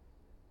level.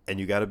 And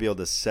you got to be able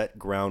to set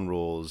ground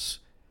rules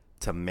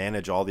to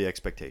manage all the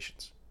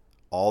expectations,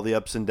 all the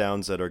ups and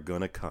downs that are going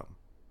to come.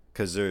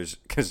 Because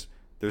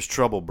there's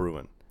trouble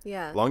brewing.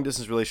 Yeah. Long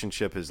distance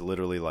relationship is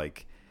literally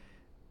like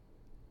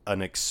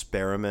an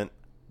experiment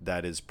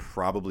that is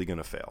probably going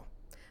to fail.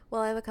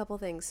 Well, I have a couple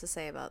things to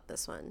say about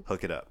this one.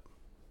 Hook it up.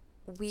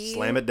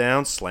 Slam it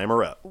down, slam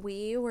her up.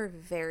 We were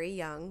very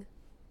young,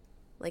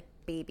 like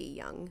baby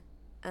young.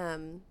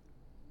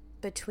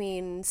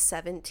 Between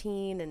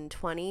 17 and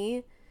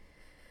 20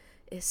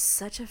 is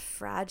such a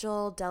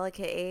fragile,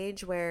 delicate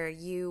age where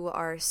you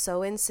are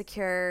so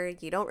insecure,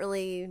 you don't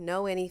really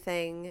know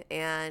anything,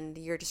 and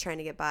you're just trying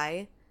to get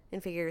by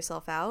and figure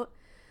yourself out.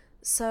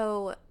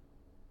 So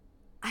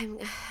I'm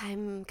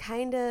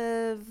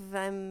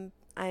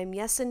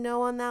yes and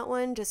no on that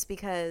one, just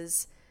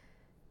because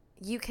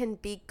you can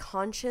be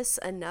conscious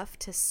enough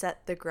to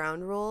set the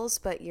ground rules,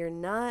 but you're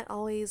not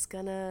always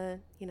gonna,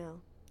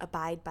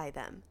 abide by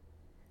them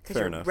because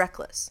you're enough.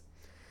 Reckless.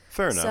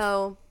 Fair enough.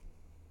 So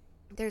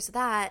there's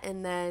that,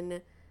 and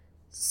then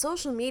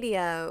social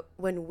media,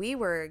 when we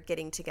were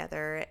getting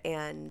together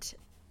and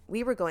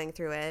we were going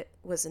through it,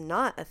 was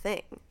not a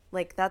thing.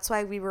 Like, that's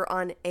why we were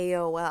on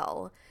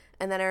AOL.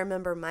 And then I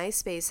remember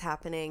MySpace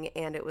happening,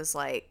 and it was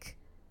like...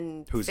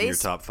 Who's in your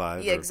top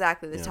 5? Yeah,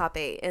 exactly, the top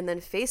 8. And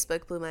then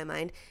Facebook blew my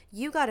mind.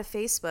 You got a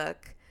Facebook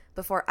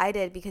before I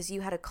did because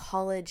you had a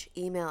college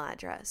email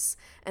address.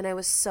 And I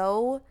was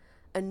so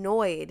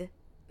annoyed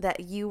that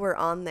you were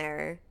on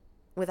there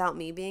without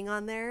me being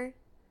on there.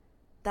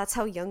 That's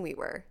how young we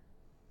were.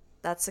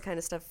 That's the kind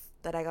of stuff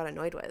that I got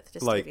annoyed with,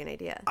 just to give you an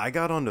idea. I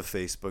got onto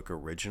Facebook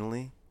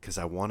originally because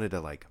I wanted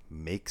to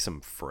make some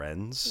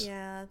friends.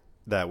 Yeah.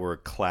 That were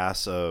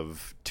class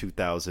of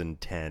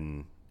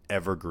 2010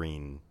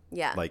 evergreen.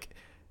 Yeah.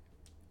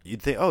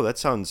 You'd think, oh, that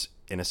sounds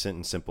innocent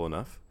and simple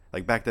enough.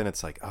 Back then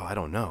it's I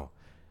don't know.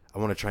 I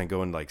want to try and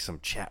go in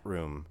some chat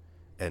room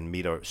and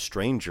meet a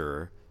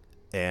stranger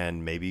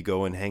and maybe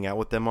go and hang out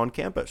with them on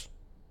campus.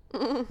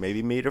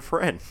 Maybe meet a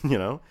friend,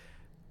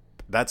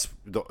 That's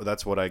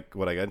what I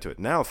got into it.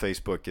 Now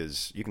Facebook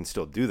is, you can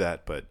still do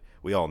that, but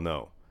we all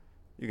know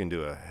you can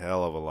do a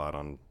hell of a lot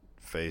on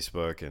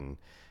Facebook. And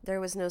there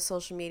was no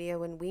social media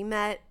when we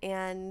met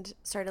and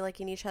started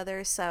liking each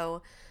other,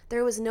 so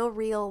there was no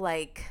real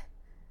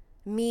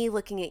me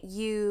looking at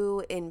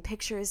you in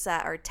pictures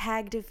that are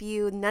tagged of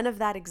you. None of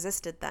that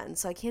existed then,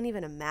 so I can't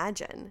even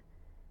imagine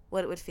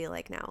what it would feel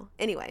like now.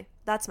 Anyway,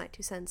 that's my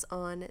 2 cents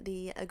on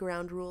the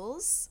ground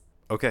rules.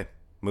 Okay,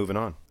 moving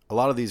on. A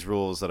lot of these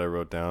rules that I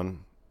wrote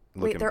down.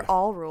 Wait, they're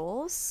all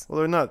rules? Well,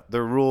 they're not.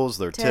 They're rules.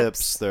 They're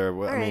tips. They're.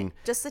 All right,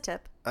 just the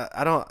tip.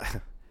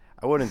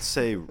 I wouldn't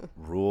say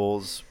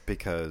rules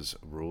because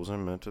rules are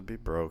meant to be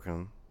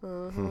broken.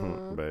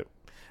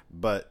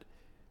 But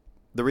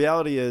the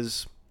reality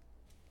is,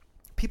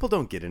 people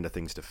don't get into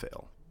things to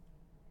fail.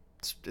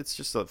 It's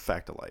just a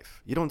fact of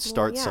life. You don't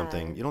start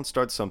something. You don't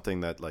start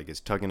something that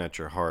is tugging at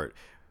your heart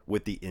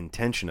with the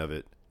intention of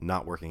it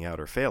not working out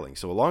or failing.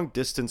 So a long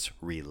distance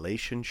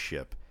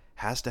relationship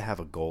has to have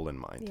a goal in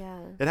mind. Yeah.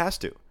 It has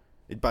to.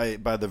 By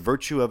the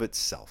virtue of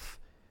itself.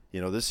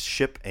 This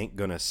ship ain't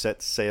going to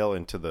set sail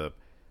into the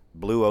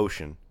blue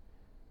ocean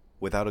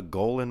without a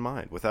goal in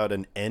mind, without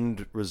an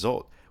end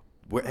result.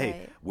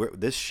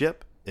 This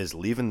ship is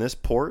leaving this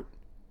port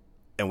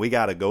and we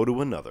got to go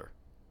to another.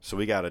 So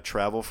we got to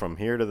travel from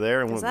here to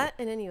there. Is that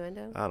an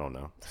innuendo? I don't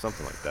know.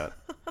 Something like that.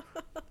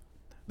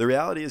 The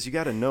reality is you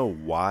got to know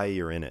why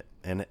you're in it.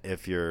 And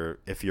if your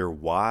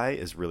why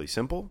is really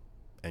simple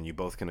and you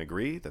both can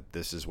agree that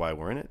this is why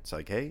we're in it, it's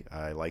hey,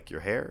 I like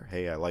your hair.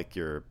 Hey, I like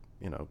your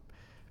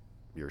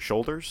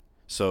shoulders.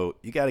 So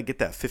you got to get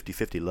that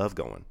 50-50 love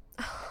going.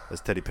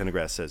 As Teddy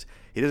Pendergrass says,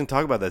 he doesn't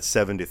talk about that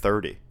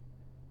 70-30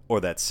 or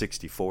that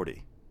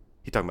 60-40.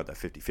 He's talking about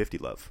that 50-50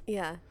 love.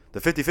 Yeah.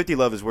 The 50-50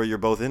 love is where you're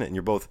both in it and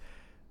you're both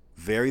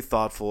very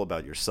thoughtful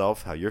about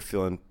yourself, how you're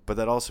feeling, but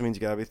that also means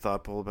you got to be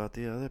thoughtful about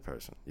the other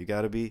person. You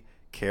got to be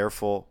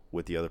careful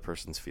with the other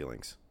person's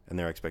feelings and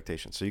their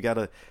expectations. So you got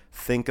to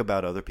think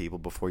about other people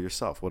before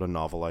yourself. What a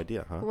novel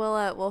idea, huh?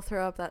 We'll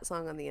throw up that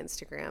song on the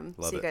Instagram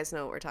so you guys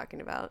know what we're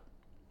talking about.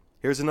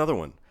 Here's another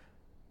one.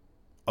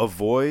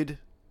 Avoid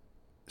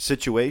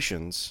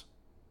situations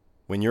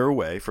when you're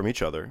away from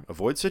each other.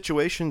 Avoid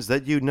situations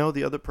that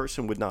the other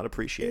person would not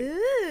appreciate.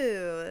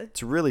 Ooh.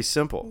 It's really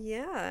simple.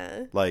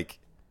 Yeah.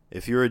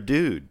 If you're a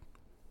dude,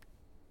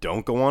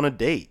 don't go on a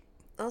date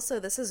Also,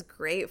 this is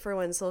great for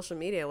when social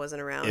media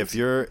wasn't around. If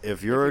you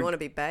want to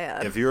be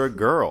bad. if you're a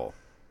girl,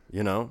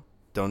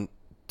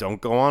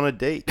 don't go on a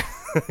date.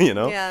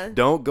 Yeah.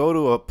 Don't go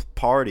to a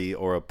party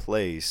or a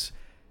place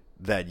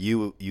that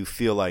you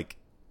feel like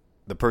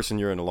the person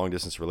you're in a long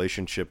distance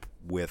relationship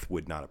with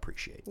would not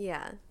appreciate.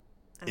 Yeah.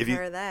 If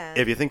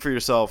you think for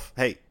yourself,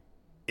 hey,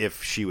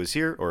 if she was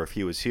here or if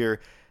he was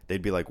here,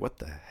 they'd be like, what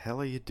the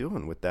hell are you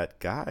doing with that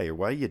guy? Or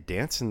why are you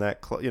dancing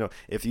that close?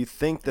 If you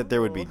think that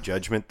there would be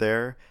judgment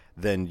there,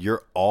 then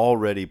you're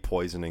already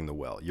poisoning the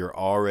well. You're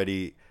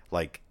already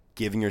like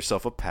giving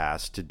yourself a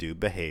pass to do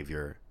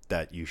behavior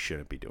that you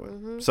shouldn't be doing.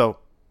 Mm-hmm. So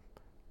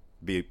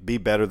be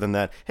better than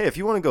that. Hey, if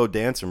you want to go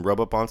dance and rub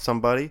up on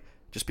somebody,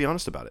 just be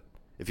honest about it.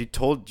 If you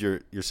told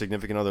your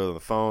significant other on the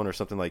phone or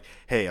something like,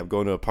 hey, I'm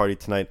going to a party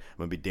tonight, I'm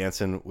going to be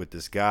dancing with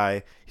this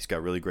guy. He's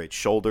got really great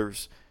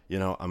shoulders.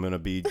 I'm going to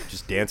be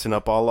just dancing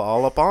up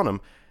all up on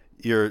him.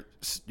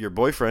 Your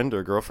boyfriend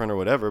or girlfriend or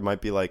whatever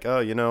might be like, oh,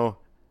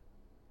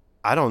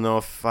 I don't know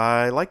if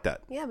I like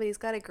that. Yeah, but he's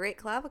got a great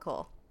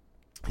clavicle.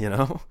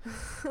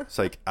 It's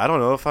like, I don't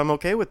know if I'm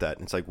okay with that.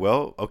 And it's like,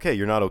 well, okay,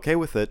 you're not okay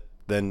with it.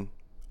 Then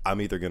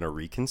I'm either going to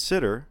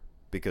reconsider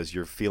because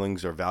your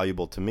feelings are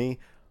valuable to me,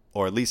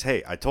 or at least,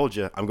 hey, I told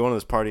you, I'm going to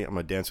this party. I'm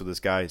going to dance with this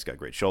guy. He's got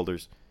great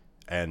shoulders.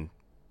 And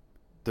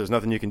there's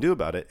nothing you can do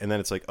about it. And then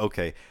it's like,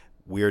 okay,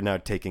 we're now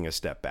taking a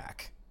step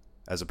back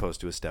as opposed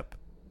to a step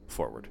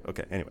forward.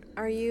 Okay, anyway.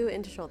 Are you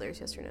into shoulders,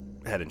 yes or no?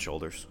 Head and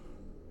shoulders.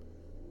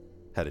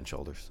 Head and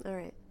shoulders. All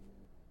right.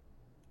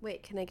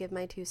 Wait, can I give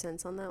my 2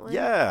 cents on that one?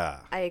 Yeah.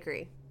 I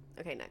agree.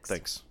 Okay, next.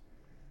 Thanks.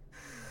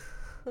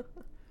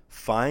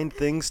 Find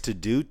things to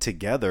do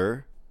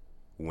together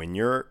when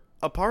you're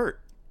apart.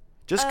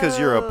 Just because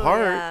you're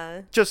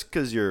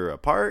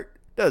apart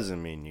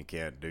doesn't mean you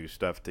can't do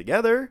stuff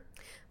together.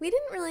 We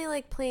didn't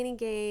really play any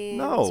games.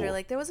 No.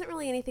 Or there wasn't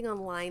really anything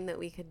online that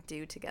we could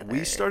do together.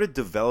 We started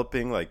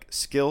developing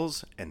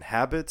skills and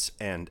habits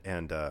and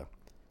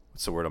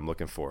what's the word I'm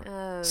looking for?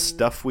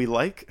 Stuff we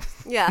like.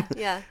 Yeah,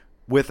 yeah.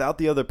 Without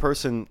the other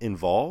person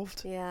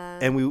involved. Yeah.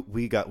 And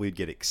we'd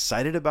get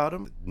excited about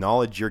them.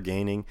 Knowledge you're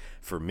gaining.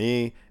 For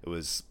me, it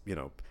was,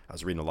 I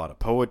was reading a lot of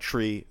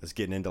poetry. I was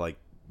getting into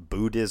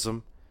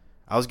Buddhism.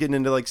 I was getting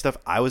into stuff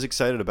I was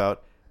excited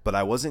about, but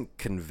I wasn't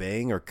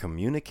conveying or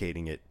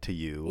communicating it to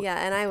you. Yeah,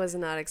 and I was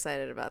not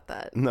excited about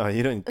that. No,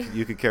 you didn't.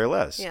 You could care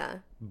less. Yeah.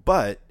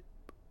 But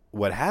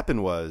what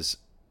happened was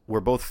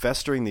we're both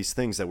festering these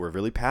things that we're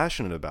really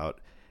passionate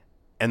about.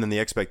 And then the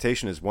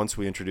expectation is once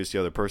we introduce the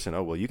other person,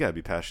 oh, well, you got to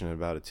be passionate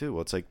about it too.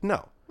 Well, it's like,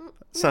 no,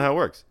 that's not how it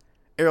works.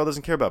 Ariel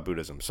doesn't care about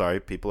Buddhism. Sorry,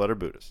 people that are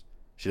Buddhists.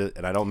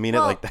 And I don't mean it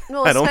like that.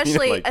 Well, I don't mean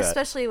it like that.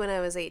 Especially when I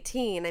was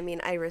 18. I mean,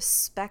 I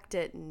respect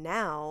it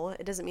now.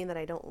 It doesn't mean that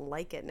I don't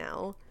like it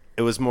now.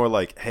 It was more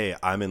like, hey,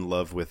 I'm in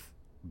love with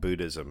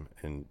Buddhism.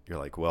 And you're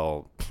like,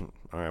 well,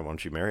 all right, why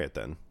don't you marry it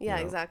then? Yeah,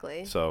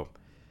 exactly. So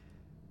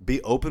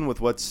be open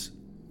with what's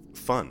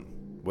fun.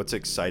 What's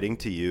exciting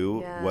to you,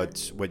 yeah.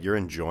 what you're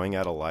enjoying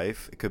out of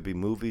life. It could be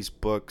movies,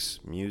 books,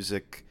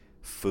 music,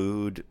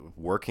 food,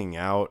 working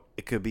out.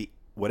 It could be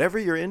whatever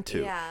you're into.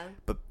 Yeah.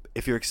 But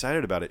if you're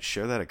excited about it,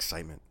 share that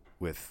excitement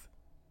with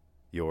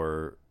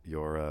your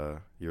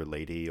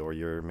lady or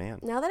your man.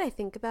 Now that I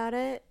think about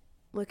it,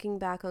 looking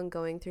back on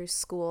going through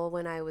school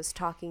when I was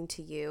talking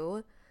to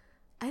you,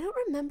 I don't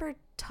remember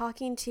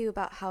talking to you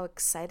about how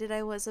excited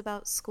I was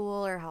about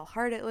school or how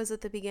hard it was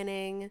at the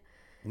beginning.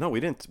 No,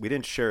 we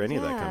didn't share any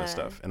of that kind of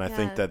stuff. And I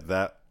think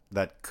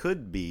that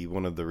could be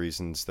one of the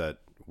reasons that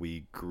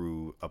we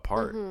grew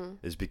apart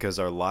is because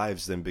our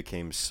lives then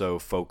became so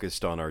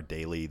focused on our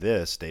daily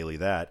this, daily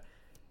that,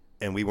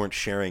 and we weren't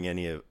sharing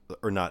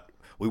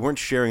we weren't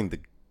sharing the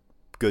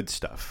good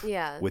stuff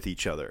with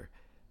each other.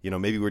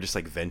 Maybe we're just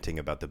venting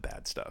about the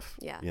bad stuff.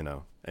 Yeah.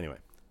 Anyway,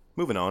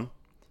 moving on.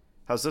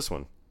 How's this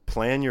one?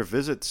 Plan your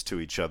visits to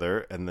each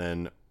other, and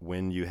then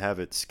when you have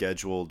it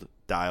scheduled,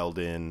 dialed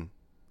in,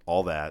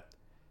 all that,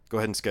 go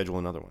ahead and schedule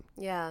another one.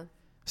 Yeah.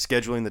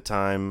 Scheduling the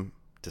time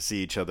to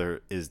see each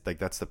other is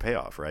that's the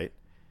payoff, right?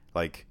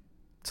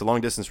 It's a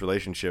long distance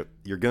relationship.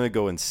 You're going to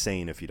go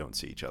insane if you don't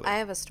see each other. I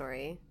have a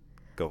story.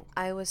 Go.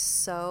 I was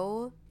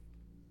so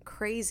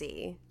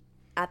crazy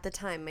at the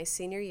time, my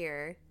senior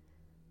year,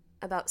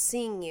 about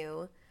seeing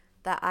you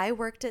that I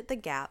worked at the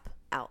Gap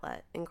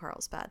outlet in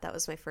Carlsbad. That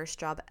was my first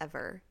job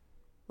ever.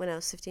 When I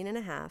was 15 and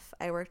a half,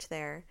 I worked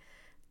there.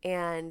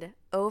 And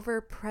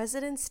over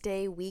President's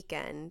Day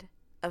weekend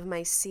of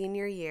my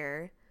senior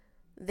year,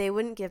 they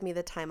wouldn't give me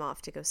the time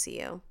off to go see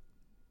you.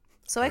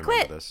 So I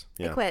quit.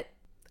 Yeah.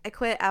 I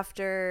quit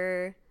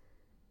after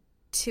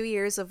 2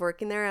 years of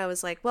working there. I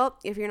was like, well,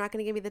 if you're not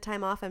going to give me the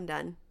time off, I'm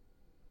done.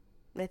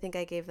 And I think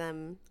I gave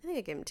them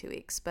 2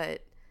 weeks,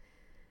 but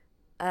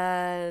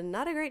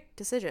not a great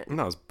decision.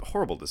 No, it was a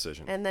horrible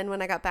decision. And then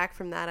when I got back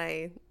from that,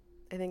 I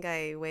think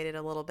I waited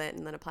a little bit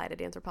and then applied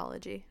to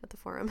anthropology at the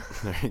Forum.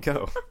 There you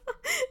go.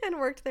 And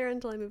worked there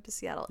until I moved to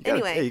Seattle.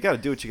 Anyway, you got to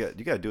do what you got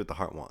to do what the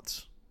heart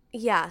wants.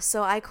 Yeah,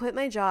 so I quit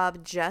my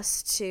job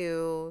just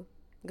to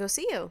go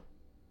see you.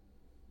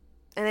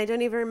 And I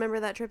don't even remember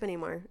that trip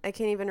anymore. I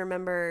can't even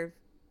remember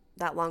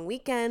that long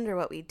weekend or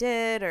what we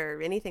did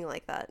or anything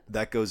like that.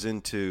 That goes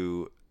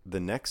into the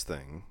next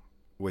thing,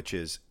 which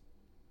is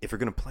if you're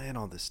going to plan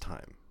all this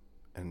time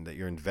and that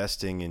you're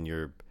investing in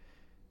you're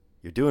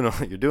doing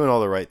all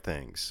the right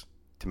things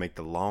to make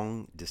the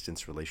long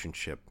distance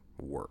relationship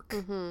work.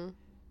 Mm-hmm.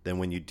 Then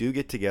when you do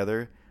get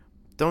together,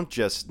 don't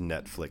just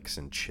Netflix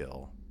and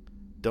chill.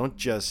 Don't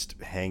just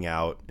hang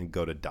out and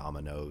go to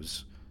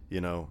Domino's,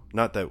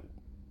 not that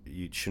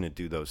you shouldn't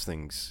do those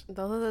things.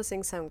 Both of those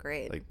things sound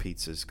great. Like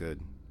pizza's good.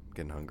 I'm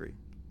getting hungry.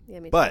 Yeah,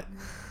 me too. But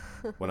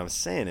what I'm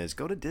saying is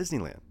go to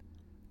Disneyland.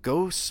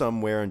 Go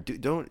somewhere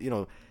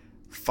and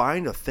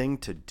find a thing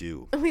to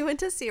do. We went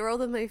to SeaWorld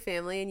with my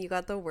family and you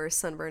got the worst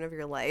sunburn of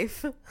your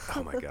life.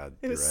 Oh my God.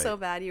 It was so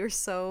bad. You were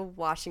so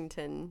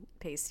Washington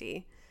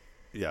pasty.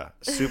 Yeah.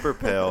 Super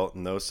pale,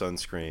 no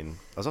sunscreen.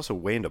 I was also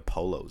way into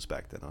polos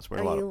back then. I was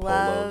wearing a lot of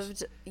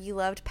polos. You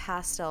loved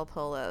pastel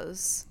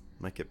polos.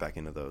 Might get back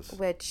into those.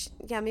 Which,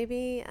 yeah,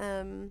 maybe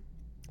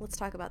let's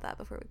talk about that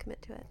before we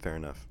commit to it. Fair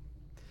enough.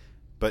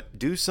 But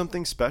do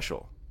something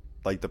special.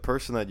 Like the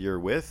person that you're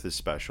with is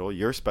special.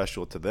 You're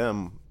special to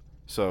them.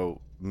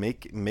 So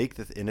make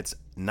and it's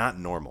not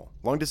normal.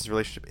 Long distance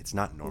relationship, it's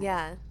not normal.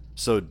 Yeah.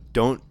 So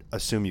don't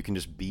assume you can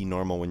just be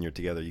normal when you're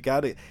together. You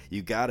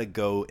gotta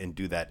go and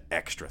do that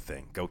extra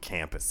thing. Go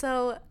camping.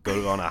 So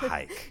go on a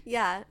hike.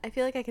 Yeah, I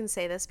feel like I can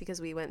say this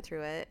because we went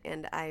through it,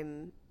 and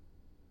I'm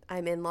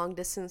in long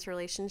distance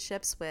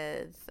relationships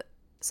with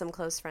some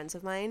close friends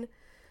of mine.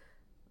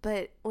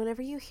 But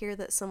whenever you hear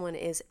that someone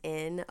is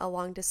in a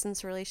long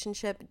distance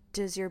relationship,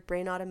 does your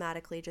brain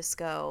automatically just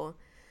go,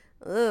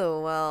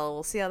 oh, well,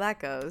 we'll see how that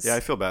goes? Yeah,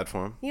 I feel bad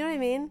for him. You know what I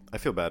mean? I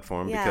feel bad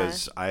for him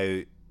because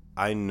I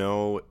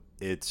know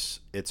it's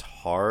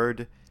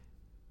hard,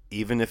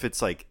 even if it's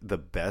like the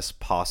best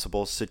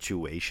possible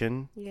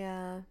situation.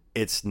 Yeah.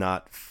 It's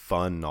not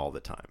fun all the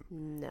time.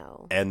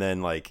 No. And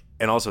then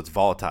and also it's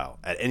volatile.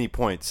 At any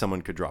point,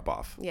 someone could drop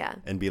off. Yeah.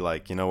 And be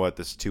like, you know what,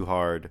 this is too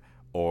hard,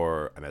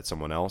 or I met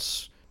someone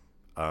else.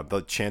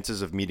 The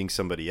chances of meeting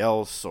somebody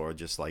else or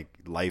just like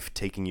life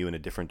taking you in a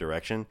different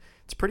direction,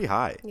 it's pretty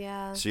high.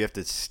 Yeah. So you have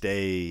to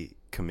stay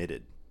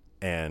committed.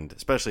 And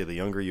especially the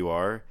younger you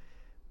are,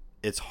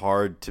 it's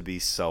hard to be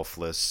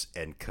selfless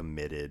and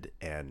committed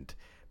and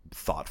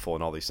thoughtful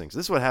and all these things.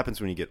 This is what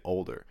happens when you get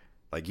older.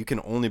 Like you can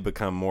only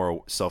become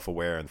more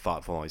self-aware and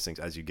thoughtful and all these things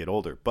as you get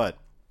older. But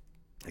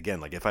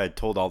again, like if I had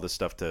told all this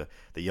stuff to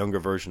the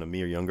younger version of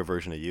me or younger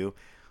version of you,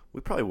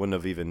 we probably wouldn't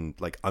have even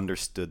like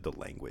understood the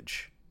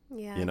language.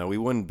 Yeah. We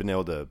wouldn't have been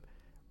able to,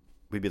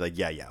 we'd be like,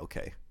 yeah,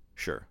 okay,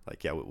 sure.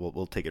 Like, yeah,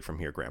 we'll take it from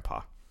here,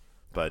 Grandpa.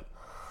 But,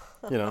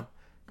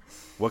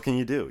 what can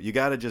you do? You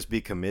got to just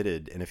be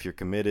committed. And if you're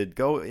committed,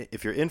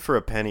 if you're in for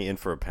a penny, in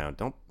for a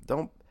pound.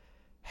 Don't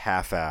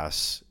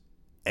half-ass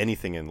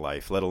anything in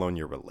life, let alone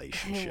your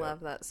relationship. I love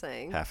that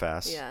saying.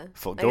 Half-ass? Yeah.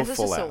 Go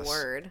full ass. Just a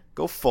word.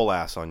 Go full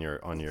ass on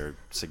your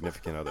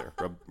significant other.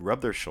 Rub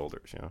their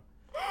shoulders,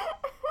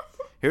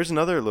 Here's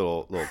another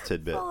little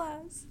tidbit.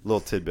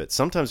 Little tidbit.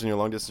 Sometimes in your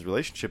long distance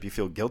relationship, you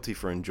feel guilty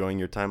for enjoying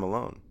your time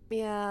alone.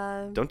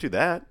 Yeah. Don't do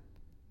that.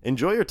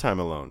 Enjoy your time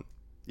alone.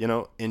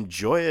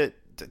 Enjoy it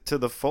to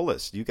the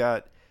fullest. You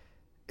got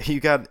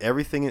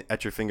everything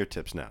at your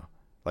fingertips now.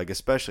 Like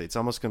especially, it's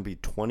almost going to be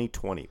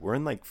 2020. We're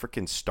in like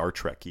freaking Star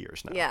Trek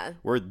years now. Yeah.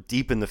 We're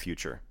deep in the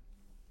future.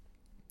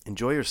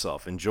 Enjoy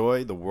yourself.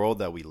 Enjoy the world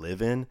that we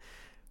live in.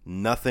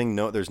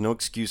 There's no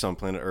excuse on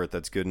planet Earth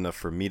that's good enough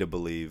for me to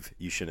believe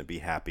you shouldn't be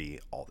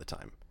happy all the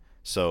time.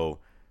 So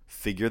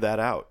figure that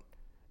out.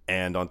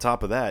 And on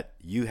top of that,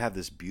 you have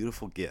this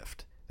beautiful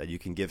gift that you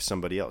can give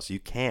somebody else. You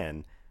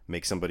can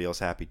make somebody else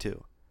happy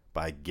too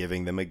by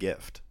giving them a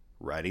gift,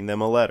 writing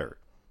them a letter,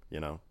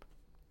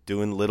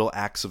 doing little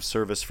acts of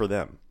service for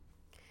them.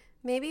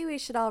 Maybe we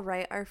should all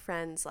write our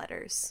friends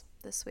letters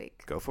this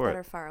week. Go for it. That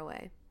are far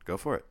away. Go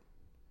for it.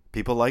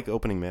 People like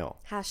opening mail.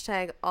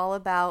 # all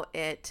about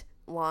it.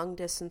 Long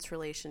distance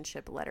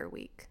relationship letter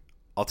week.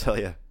 I'll tell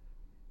you,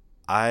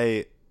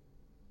 we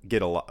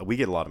get a lot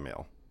of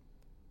mail.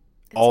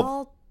 It's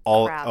all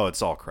crap. Oh,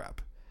 it's all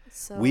crap.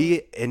 So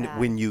bad.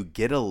 When you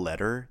get a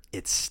letter,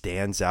 it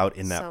stands out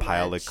in that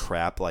pile of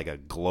crap like a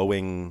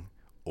glowing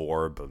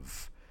orb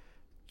of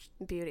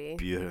beauty.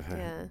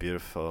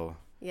 Beautiful.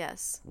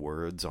 Yes.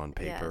 Words on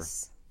paper.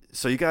 Yes.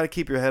 So you got to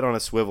keep your head on a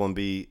swivel and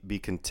be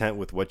content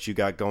with what you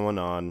got going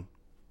on.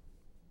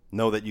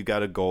 Know that you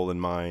got a goal in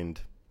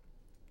mind.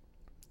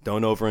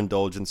 Don't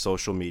overindulge in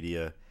social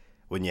media.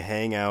 When you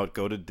hang out,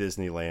 go to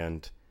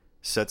Disneyland.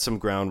 Set some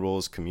ground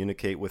rules.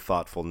 Communicate with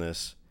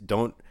thoughtfulness.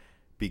 Don't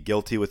be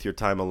guilty with your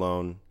time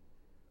alone.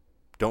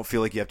 Don't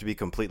feel like you have to be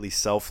completely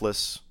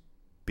selfless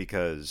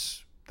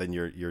because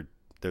then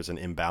there's an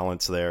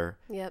imbalance there.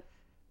 Yep.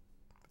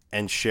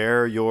 And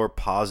share your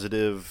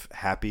positive,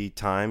 happy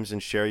times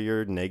and share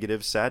your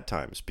negative, sad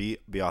times. Be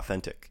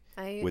authentic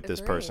with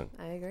this person.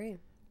 I agree.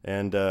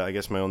 And I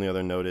guess my only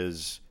other note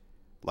is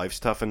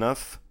life's tough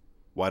enough.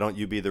 Why don't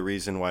you be the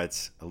reason why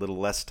it's a little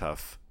less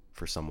tough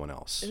for someone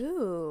else?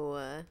 Ooh.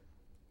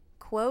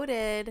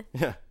 Quoted.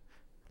 Yeah.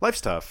 Life's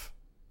tough.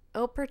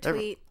 Oprah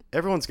tweet.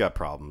 Everyone's got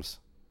problems.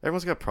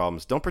 Everyone's got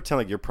problems. Don't pretend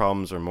like your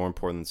problems are more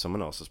important than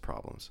someone else's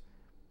problems.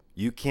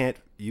 You can't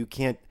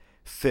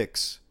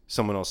fix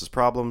someone else's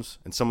problems,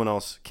 and someone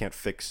else can't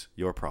fix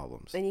your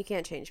problems. And you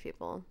can't change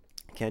people.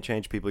 You can't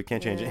change people. You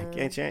can't change it.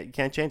 You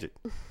can't change it.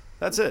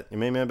 That's it. You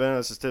made me a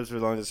benefit tips for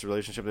long distance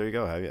relationship. There you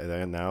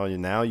go.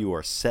 Now you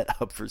are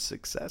set up for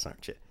success,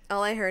 aren't you?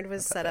 All I heard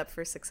was set up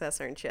for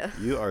success, aren't you?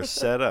 You are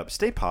set up.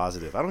 Stay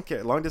positive. I don't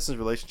care. Long distance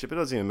relationship, it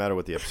doesn't even matter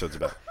what the episode's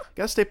about. You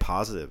gotta stay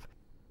positive.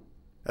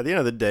 At the end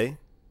of the day,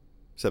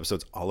 this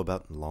episode's all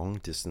about long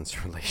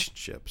distance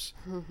relationships.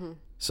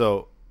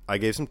 So I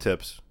gave some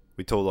tips.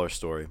 We told our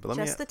story. But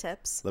the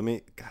tips.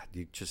 God,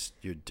 you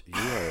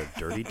are a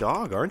dirty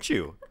dog, aren't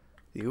you?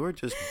 You are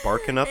just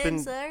barking up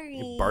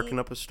sorry. Barking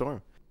up a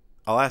storm.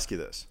 I'll ask you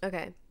this.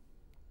 Okay.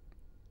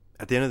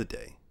 At the end of the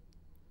day,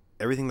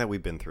 everything that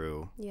we've been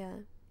through, yeah.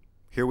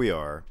 Here we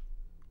are.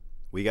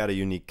 We got a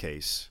unique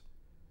case.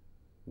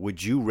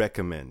 Would you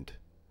recommend,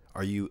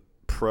 are you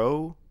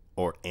pro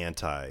or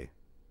anti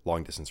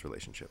long distance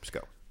relationships?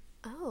 Go.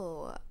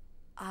 Oh,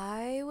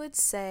 I would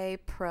say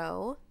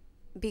pro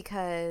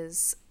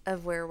because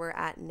of where we're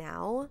at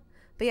now.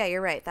 But yeah,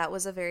 you're right. That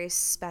was a very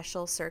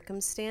special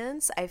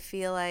circumstance. I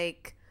feel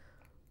like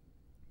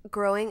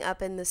growing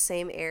up in the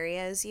same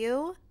area as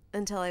you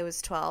until I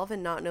was 12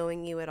 and not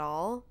knowing you at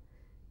all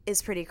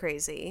is pretty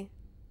crazy.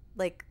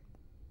 Like,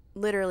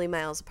 literally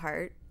miles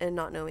apart and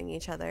not knowing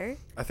each other.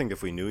 I think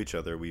if we knew each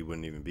other, we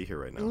wouldn't even be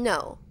here right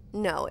now.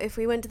 No. If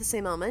we went to the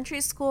same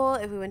elementary school,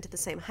 if we went to the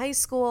same high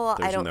school,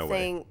 I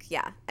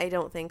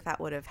don't think that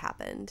would have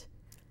happened.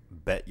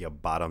 Bet your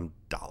bottom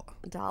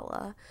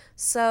dollar.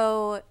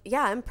 So,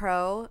 yeah, I'm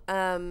pro.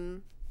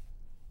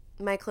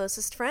 My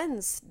closest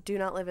friends do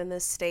not live in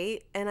this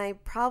state, and I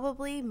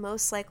probably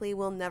most likely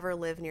will never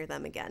live near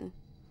them again.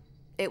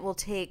 It will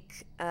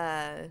take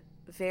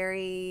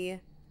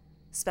very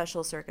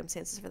special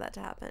circumstances for that to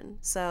happen.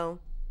 So,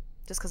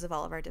 just because of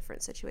all of our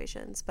different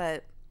situations.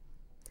 But,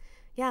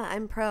 yeah,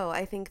 I'm pro.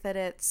 I think that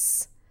it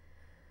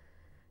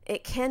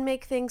can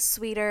make things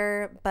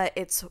sweeter, but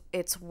it's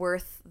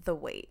worth the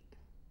wait.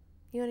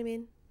 You know what I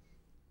mean?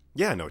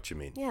 Yeah, I know what you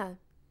mean. Yeah.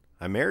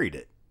 I married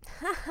it.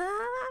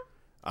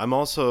 I'm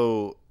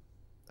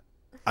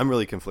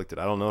really conflicted.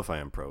 I don't know if I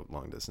am pro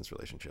long distance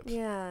relationships.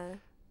 Yeah.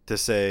 To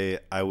say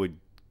I would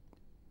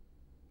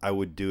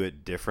do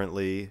it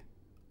differently,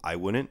 I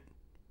wouldn't,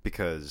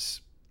 because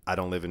I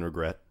don't live in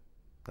regret.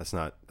 That's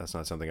not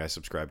something I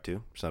subscribe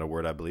to. It's not a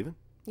word I believe in.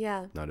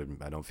 Yeah.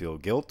 I don't feel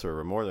guilt or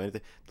remorse or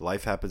anything.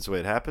 Life happens the way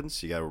it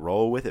happens. You got to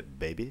roll with it,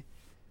 baby.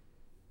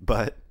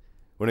 But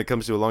when it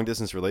comes to a long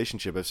distance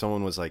relationship, if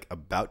someone was like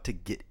about to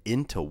get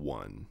into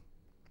one,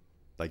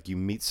 like you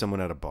meet someone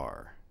at a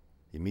bar,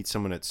 you meet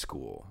someone at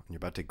school, and you're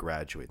about to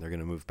graduate, and they're going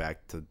to move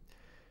back to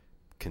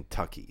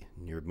Kentucky,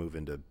 and you're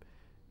moving to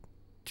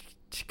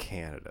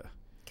Canada.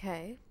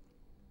 Okay.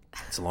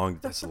 That's a long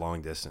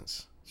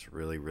distance. It's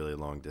really, really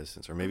long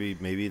distance. Or maybe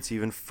it's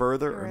even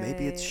further, or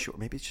maybe it's short.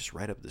 Maybe it's just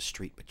right up the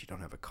street, but you don't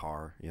have a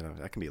car. You know,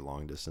 that can be a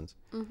long distance.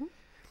 Mm-hmm.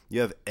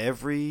 You have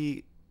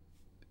everything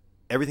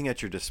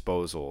at your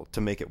disposal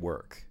to make it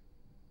work,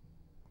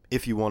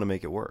 if you want to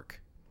make it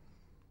work.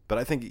 But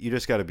I think you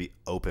just got to be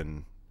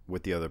open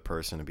with the other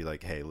person and be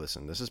like, hey,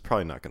 listen, this is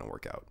probably not going to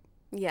work out.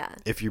 Yeah.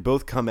 If you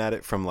both come at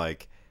it from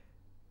like,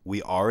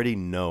 we already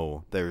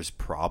know there's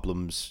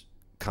problems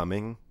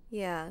coming.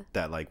 Yeah.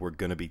 That like we're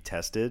going to be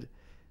tested,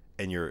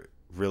 and you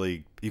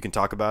can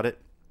talk about it,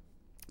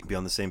 be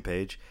on the same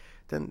page,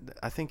 then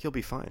I think you'll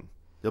be fine.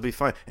 You'll be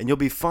fine. And you'll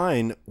be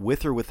fine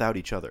with or without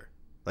each other.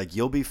 Like,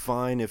 you'll be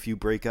fine if you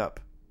break up.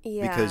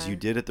 Yeah. Because you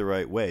did it the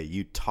right way.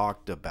 You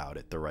talked about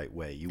it the right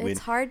way. It's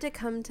hard to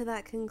come to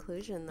that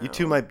conclusion, though. You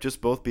two might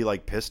just both be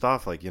like pissed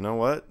off. Like, you know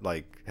what?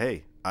 Like,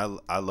 hey,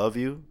 I love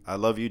you. I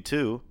love you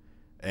too.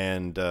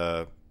 And,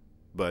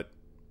 but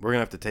we're going to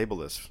have to table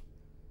this.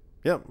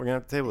 Yeah, we're going to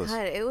have to table this.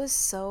 God,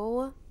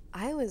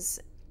 I was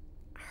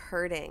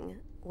hurting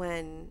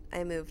when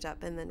I moved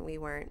up and then we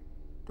weren't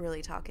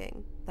really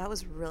talking. That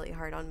was really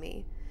hard on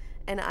me.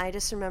 And I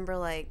just remember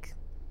like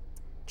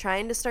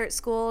trying to start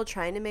school,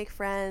 trying to make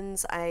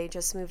friends. I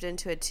just moved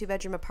into a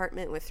 2-bedroom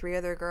apartment with 3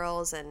 other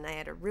girls, and I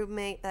had a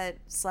roommate that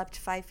slept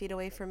 5 feet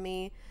away from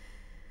me.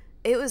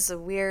 It was a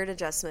weird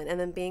adjustment. And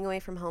then being away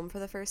from home for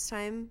the first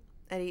time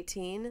at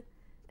 18,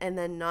 and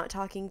then not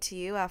talking to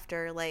you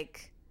after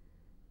like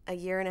a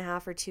year and a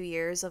half or 2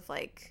 years of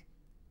like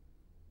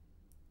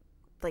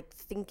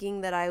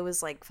thinking that I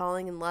was like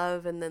falling in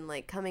love, and then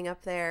like coming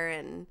up there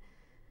and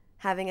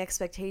having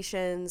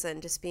expectations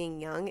and just being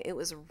young. It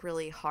was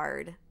really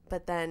hard.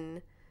 But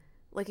then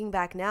looking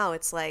back now,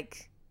 it's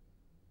like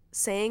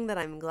saying that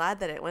I'm glad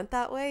that it went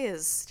that way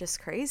is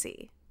just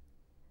crazy.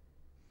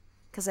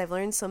 Because I've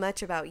learned so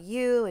much about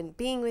you and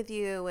being with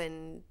you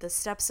and the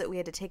steps that we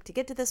had to take to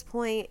get to this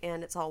point,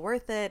 and it's all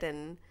worth it.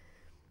 And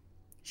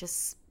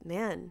just,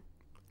 man.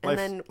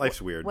 And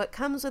life's weird. What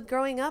comes with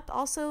growing up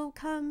also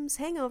comes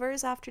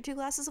hangovers after 2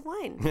 glasses of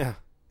wine. Yeah.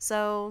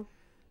 So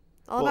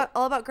all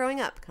about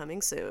growing up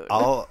coming soon.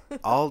 I'll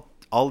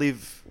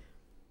leave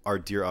our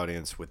dear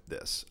audience with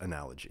this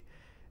analogy.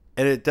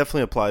 And it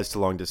definitely applies to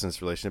long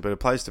distance relationship, but it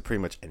applies to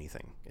pretty much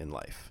anything in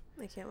life.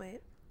 I can't wait.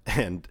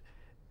 And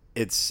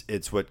it's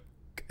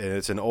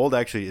an old,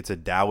 actually, it's a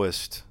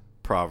Taoist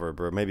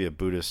proverb, or maybe a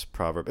Buddhist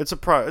proverb. It's a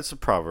proverb. It's a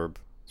proverb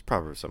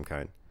of some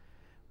kind.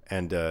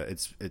 And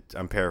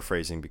I'm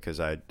paraphrasing because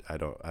I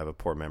have a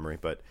poor memory,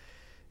 but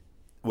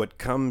what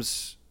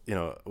comes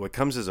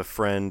as a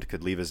friend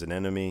could leave as an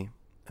enemy,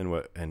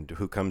 and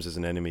who comes as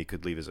an enemy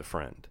could leave as a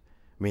friend.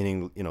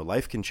 Meaning,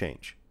 life can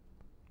change.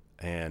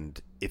 And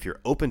if you're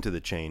open to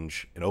the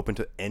change and open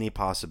to any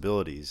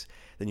possibilities,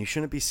 then you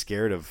shouldn't be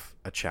scared of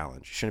a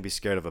challenge. You shouldn't be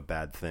scared of a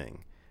bad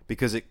thing,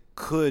 because it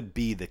could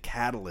be the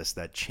catalyst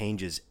that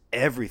changes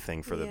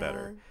everything for the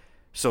better.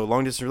 So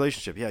long distance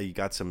relationship, yeah, you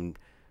got some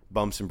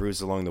bumps and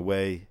bruises along the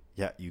way.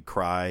 Yeah, you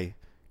cry,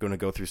 going to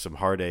go through some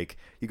heartache.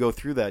 You go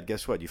through that,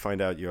 guess what? You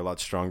find out you're a lot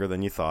stronger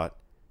than you thought.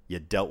 You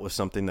dealt with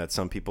something that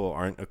some people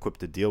aren't equipped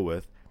to deal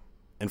with.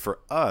 And for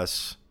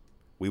us,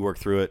 we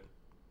worked through it.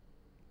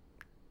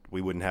 We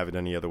wouldn't have it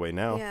any other way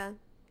now. Yeah.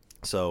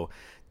 So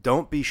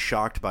don't be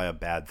shocked by a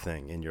bad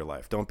thing in your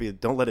life. Don't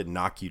let it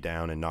knock you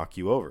down and knock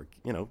you over.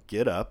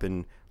 Get up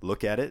and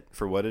look at it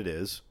for what it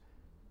is.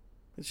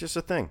 It's just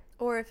a thing.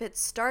 Or if it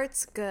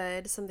starts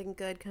good, something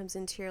good comes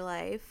into your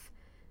life,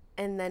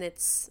 and then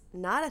it's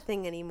not a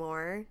thing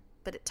anymore,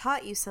 but it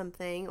taught you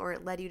something or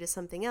it led you to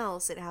something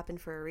else, it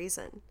happened for a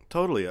reason.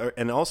 Totally.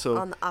 And also,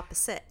 on the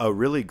opposite, a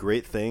really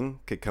great thing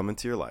could come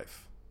into your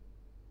life,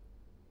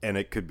 and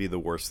it could be the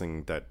worst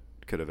thing that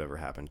could have ever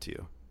happened to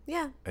you.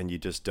 Yeah. And you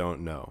just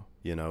don't know.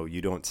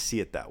 You don't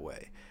see it that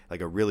way. Like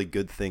a really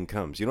good thing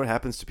comes. You know what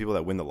happens to people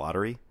that win the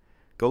lottery?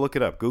 Go look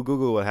it up. Go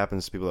Google what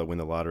happens to people that win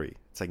the lottery.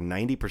 It's like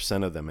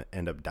 90% of them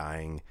end up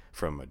dying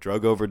from a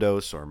drug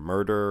overdose or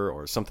murder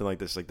or something like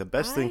this. Like the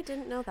best thing. I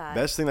didn't know that.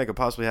 Best thing that could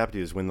possibly happen to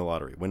you is win the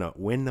lottery.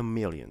 Win the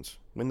millions.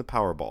 Win the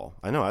Powerball.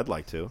 I know, I'd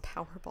like to.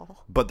 Powerball.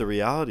 But the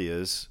reality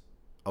is,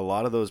 a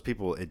lot of those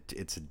people,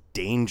 it's a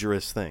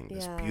dangerous thing.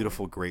 This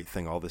beautiful, great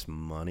thing, all this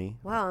money.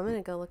 Wow, I'm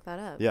gonna go look that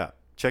up. Yeah,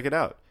 check it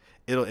out.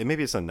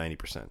 Maybe it's not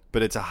 90%,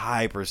 but it's a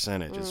high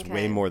percentage. It's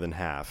way more than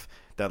half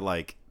that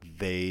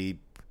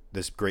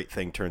this great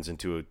thing turns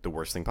into the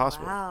worst thing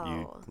possible.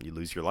 Wow. You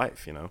lose your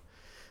life.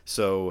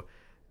 So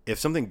if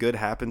something good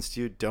happens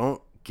to you,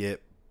 don't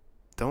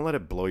let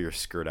it blow your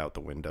skirt out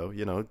the window.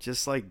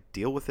 Just like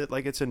deal with it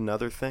like it's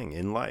another thing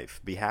in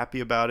life. Be happy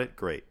about it.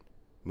 Great,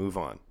 move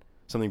on.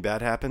 Something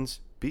bad happens.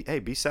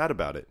 Be sad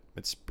about it.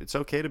 It's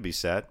okay to be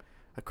sad.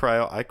 I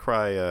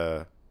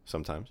cry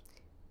sometimes.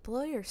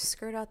 Blow your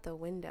skirt out the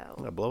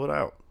window. Yeah, blow it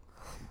out.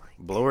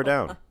 Blow her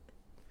down.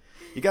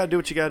 You gotta do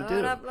what you gotta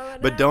do.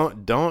 But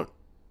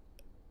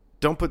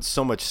don't put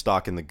so much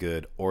stock in the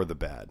good or the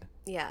bad.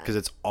 Yeah. Because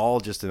it's all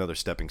just another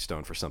stepping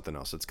stone for something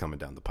else that's coming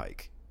down the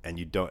pike, and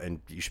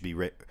you should be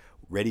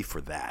ready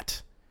for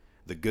that.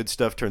 The good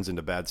stuff turns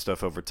into bad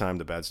stuff over time.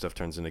 The bad stuff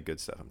turns into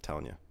good stuff. I'm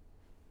telling you.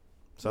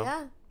 So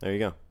there you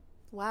go.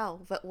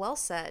 Wow, but well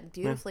said.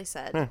 Beautifully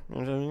said. There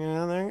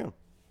you go.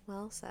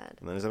 Well said.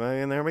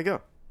 And there we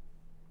go.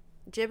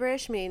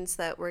 Gibberish means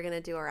that we're going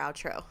to do our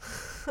outro.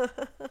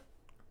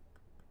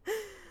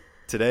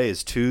 Today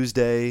is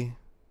Tuesday.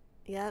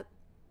 Yep.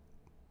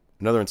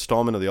 Another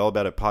installment of the All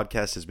About It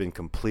podcast has been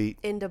complete.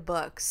 Into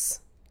books.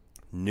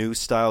 New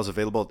styles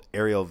available at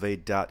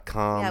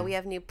arielvade.com. Yeah, we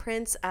have new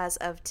prints as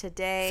of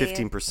today.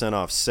 15%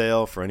 off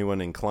sale for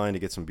anyone inclined to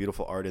get some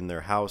beautiful art in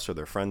their house or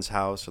their friend's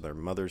house or their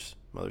mother's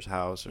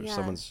house or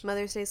someone's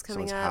Mother's Day's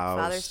coming up, house.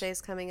 Father's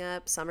Day's coming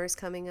up, summer's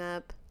coming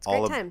up. It's a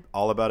great time.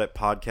 All About It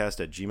podcast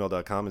at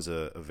gmail.com is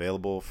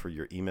available for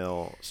your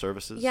email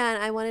services. Yeah,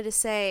 and I wanted to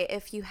say,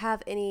 if you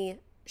have any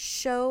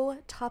show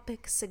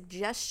topic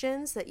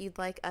suggestions that you'd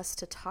like us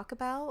to talk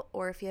about,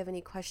 or if you have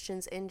any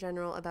questions in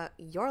general about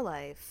your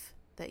life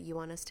that you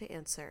want us to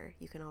answer,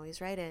 you can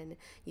always write in.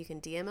 You can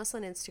DM us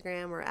on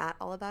Instagram. We're at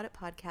All About It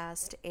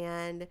Podcast.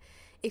 And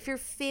if you're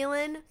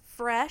feeling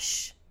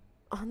fresh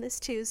on this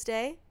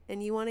Tuesday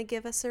and you want to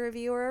give us a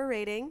review or a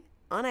rating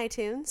on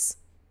iTunes,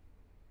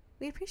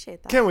 we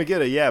appreciate that. Can we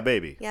get a yeah,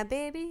 baby? Yeah,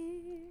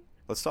 baby.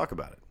 Let's talk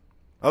about it.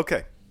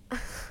 Okay.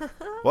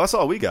 Well, that's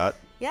all we got.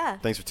 Yeah.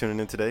 Thanks for tuning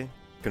in today.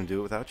 Couldn't do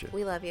it without you.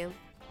 We love you.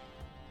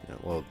 Yeah,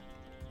 well,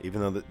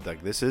 even though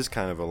this is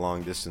kind of a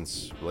long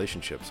distance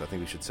relationship, so I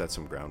think we should set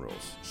some ground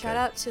rules. Shout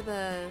out to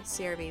the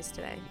CRVs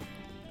today.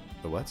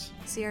 The what's?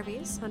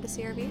 CRVs? Honda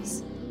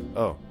CRVs?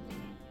 Oh.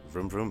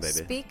 Vroom vroom, baby.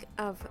 Speak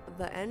of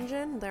the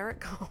engine, there it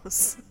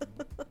goes.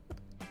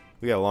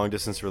 We got a long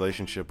distance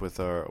relationship with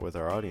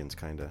our audience,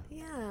 kind of.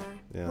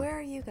 Yeah. Where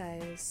are you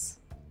guys?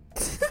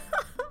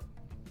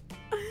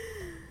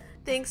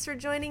 Thanks for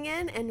joining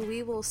in, and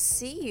we will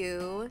see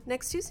you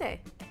next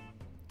Tuesday.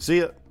 See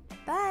ya.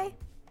 Bye.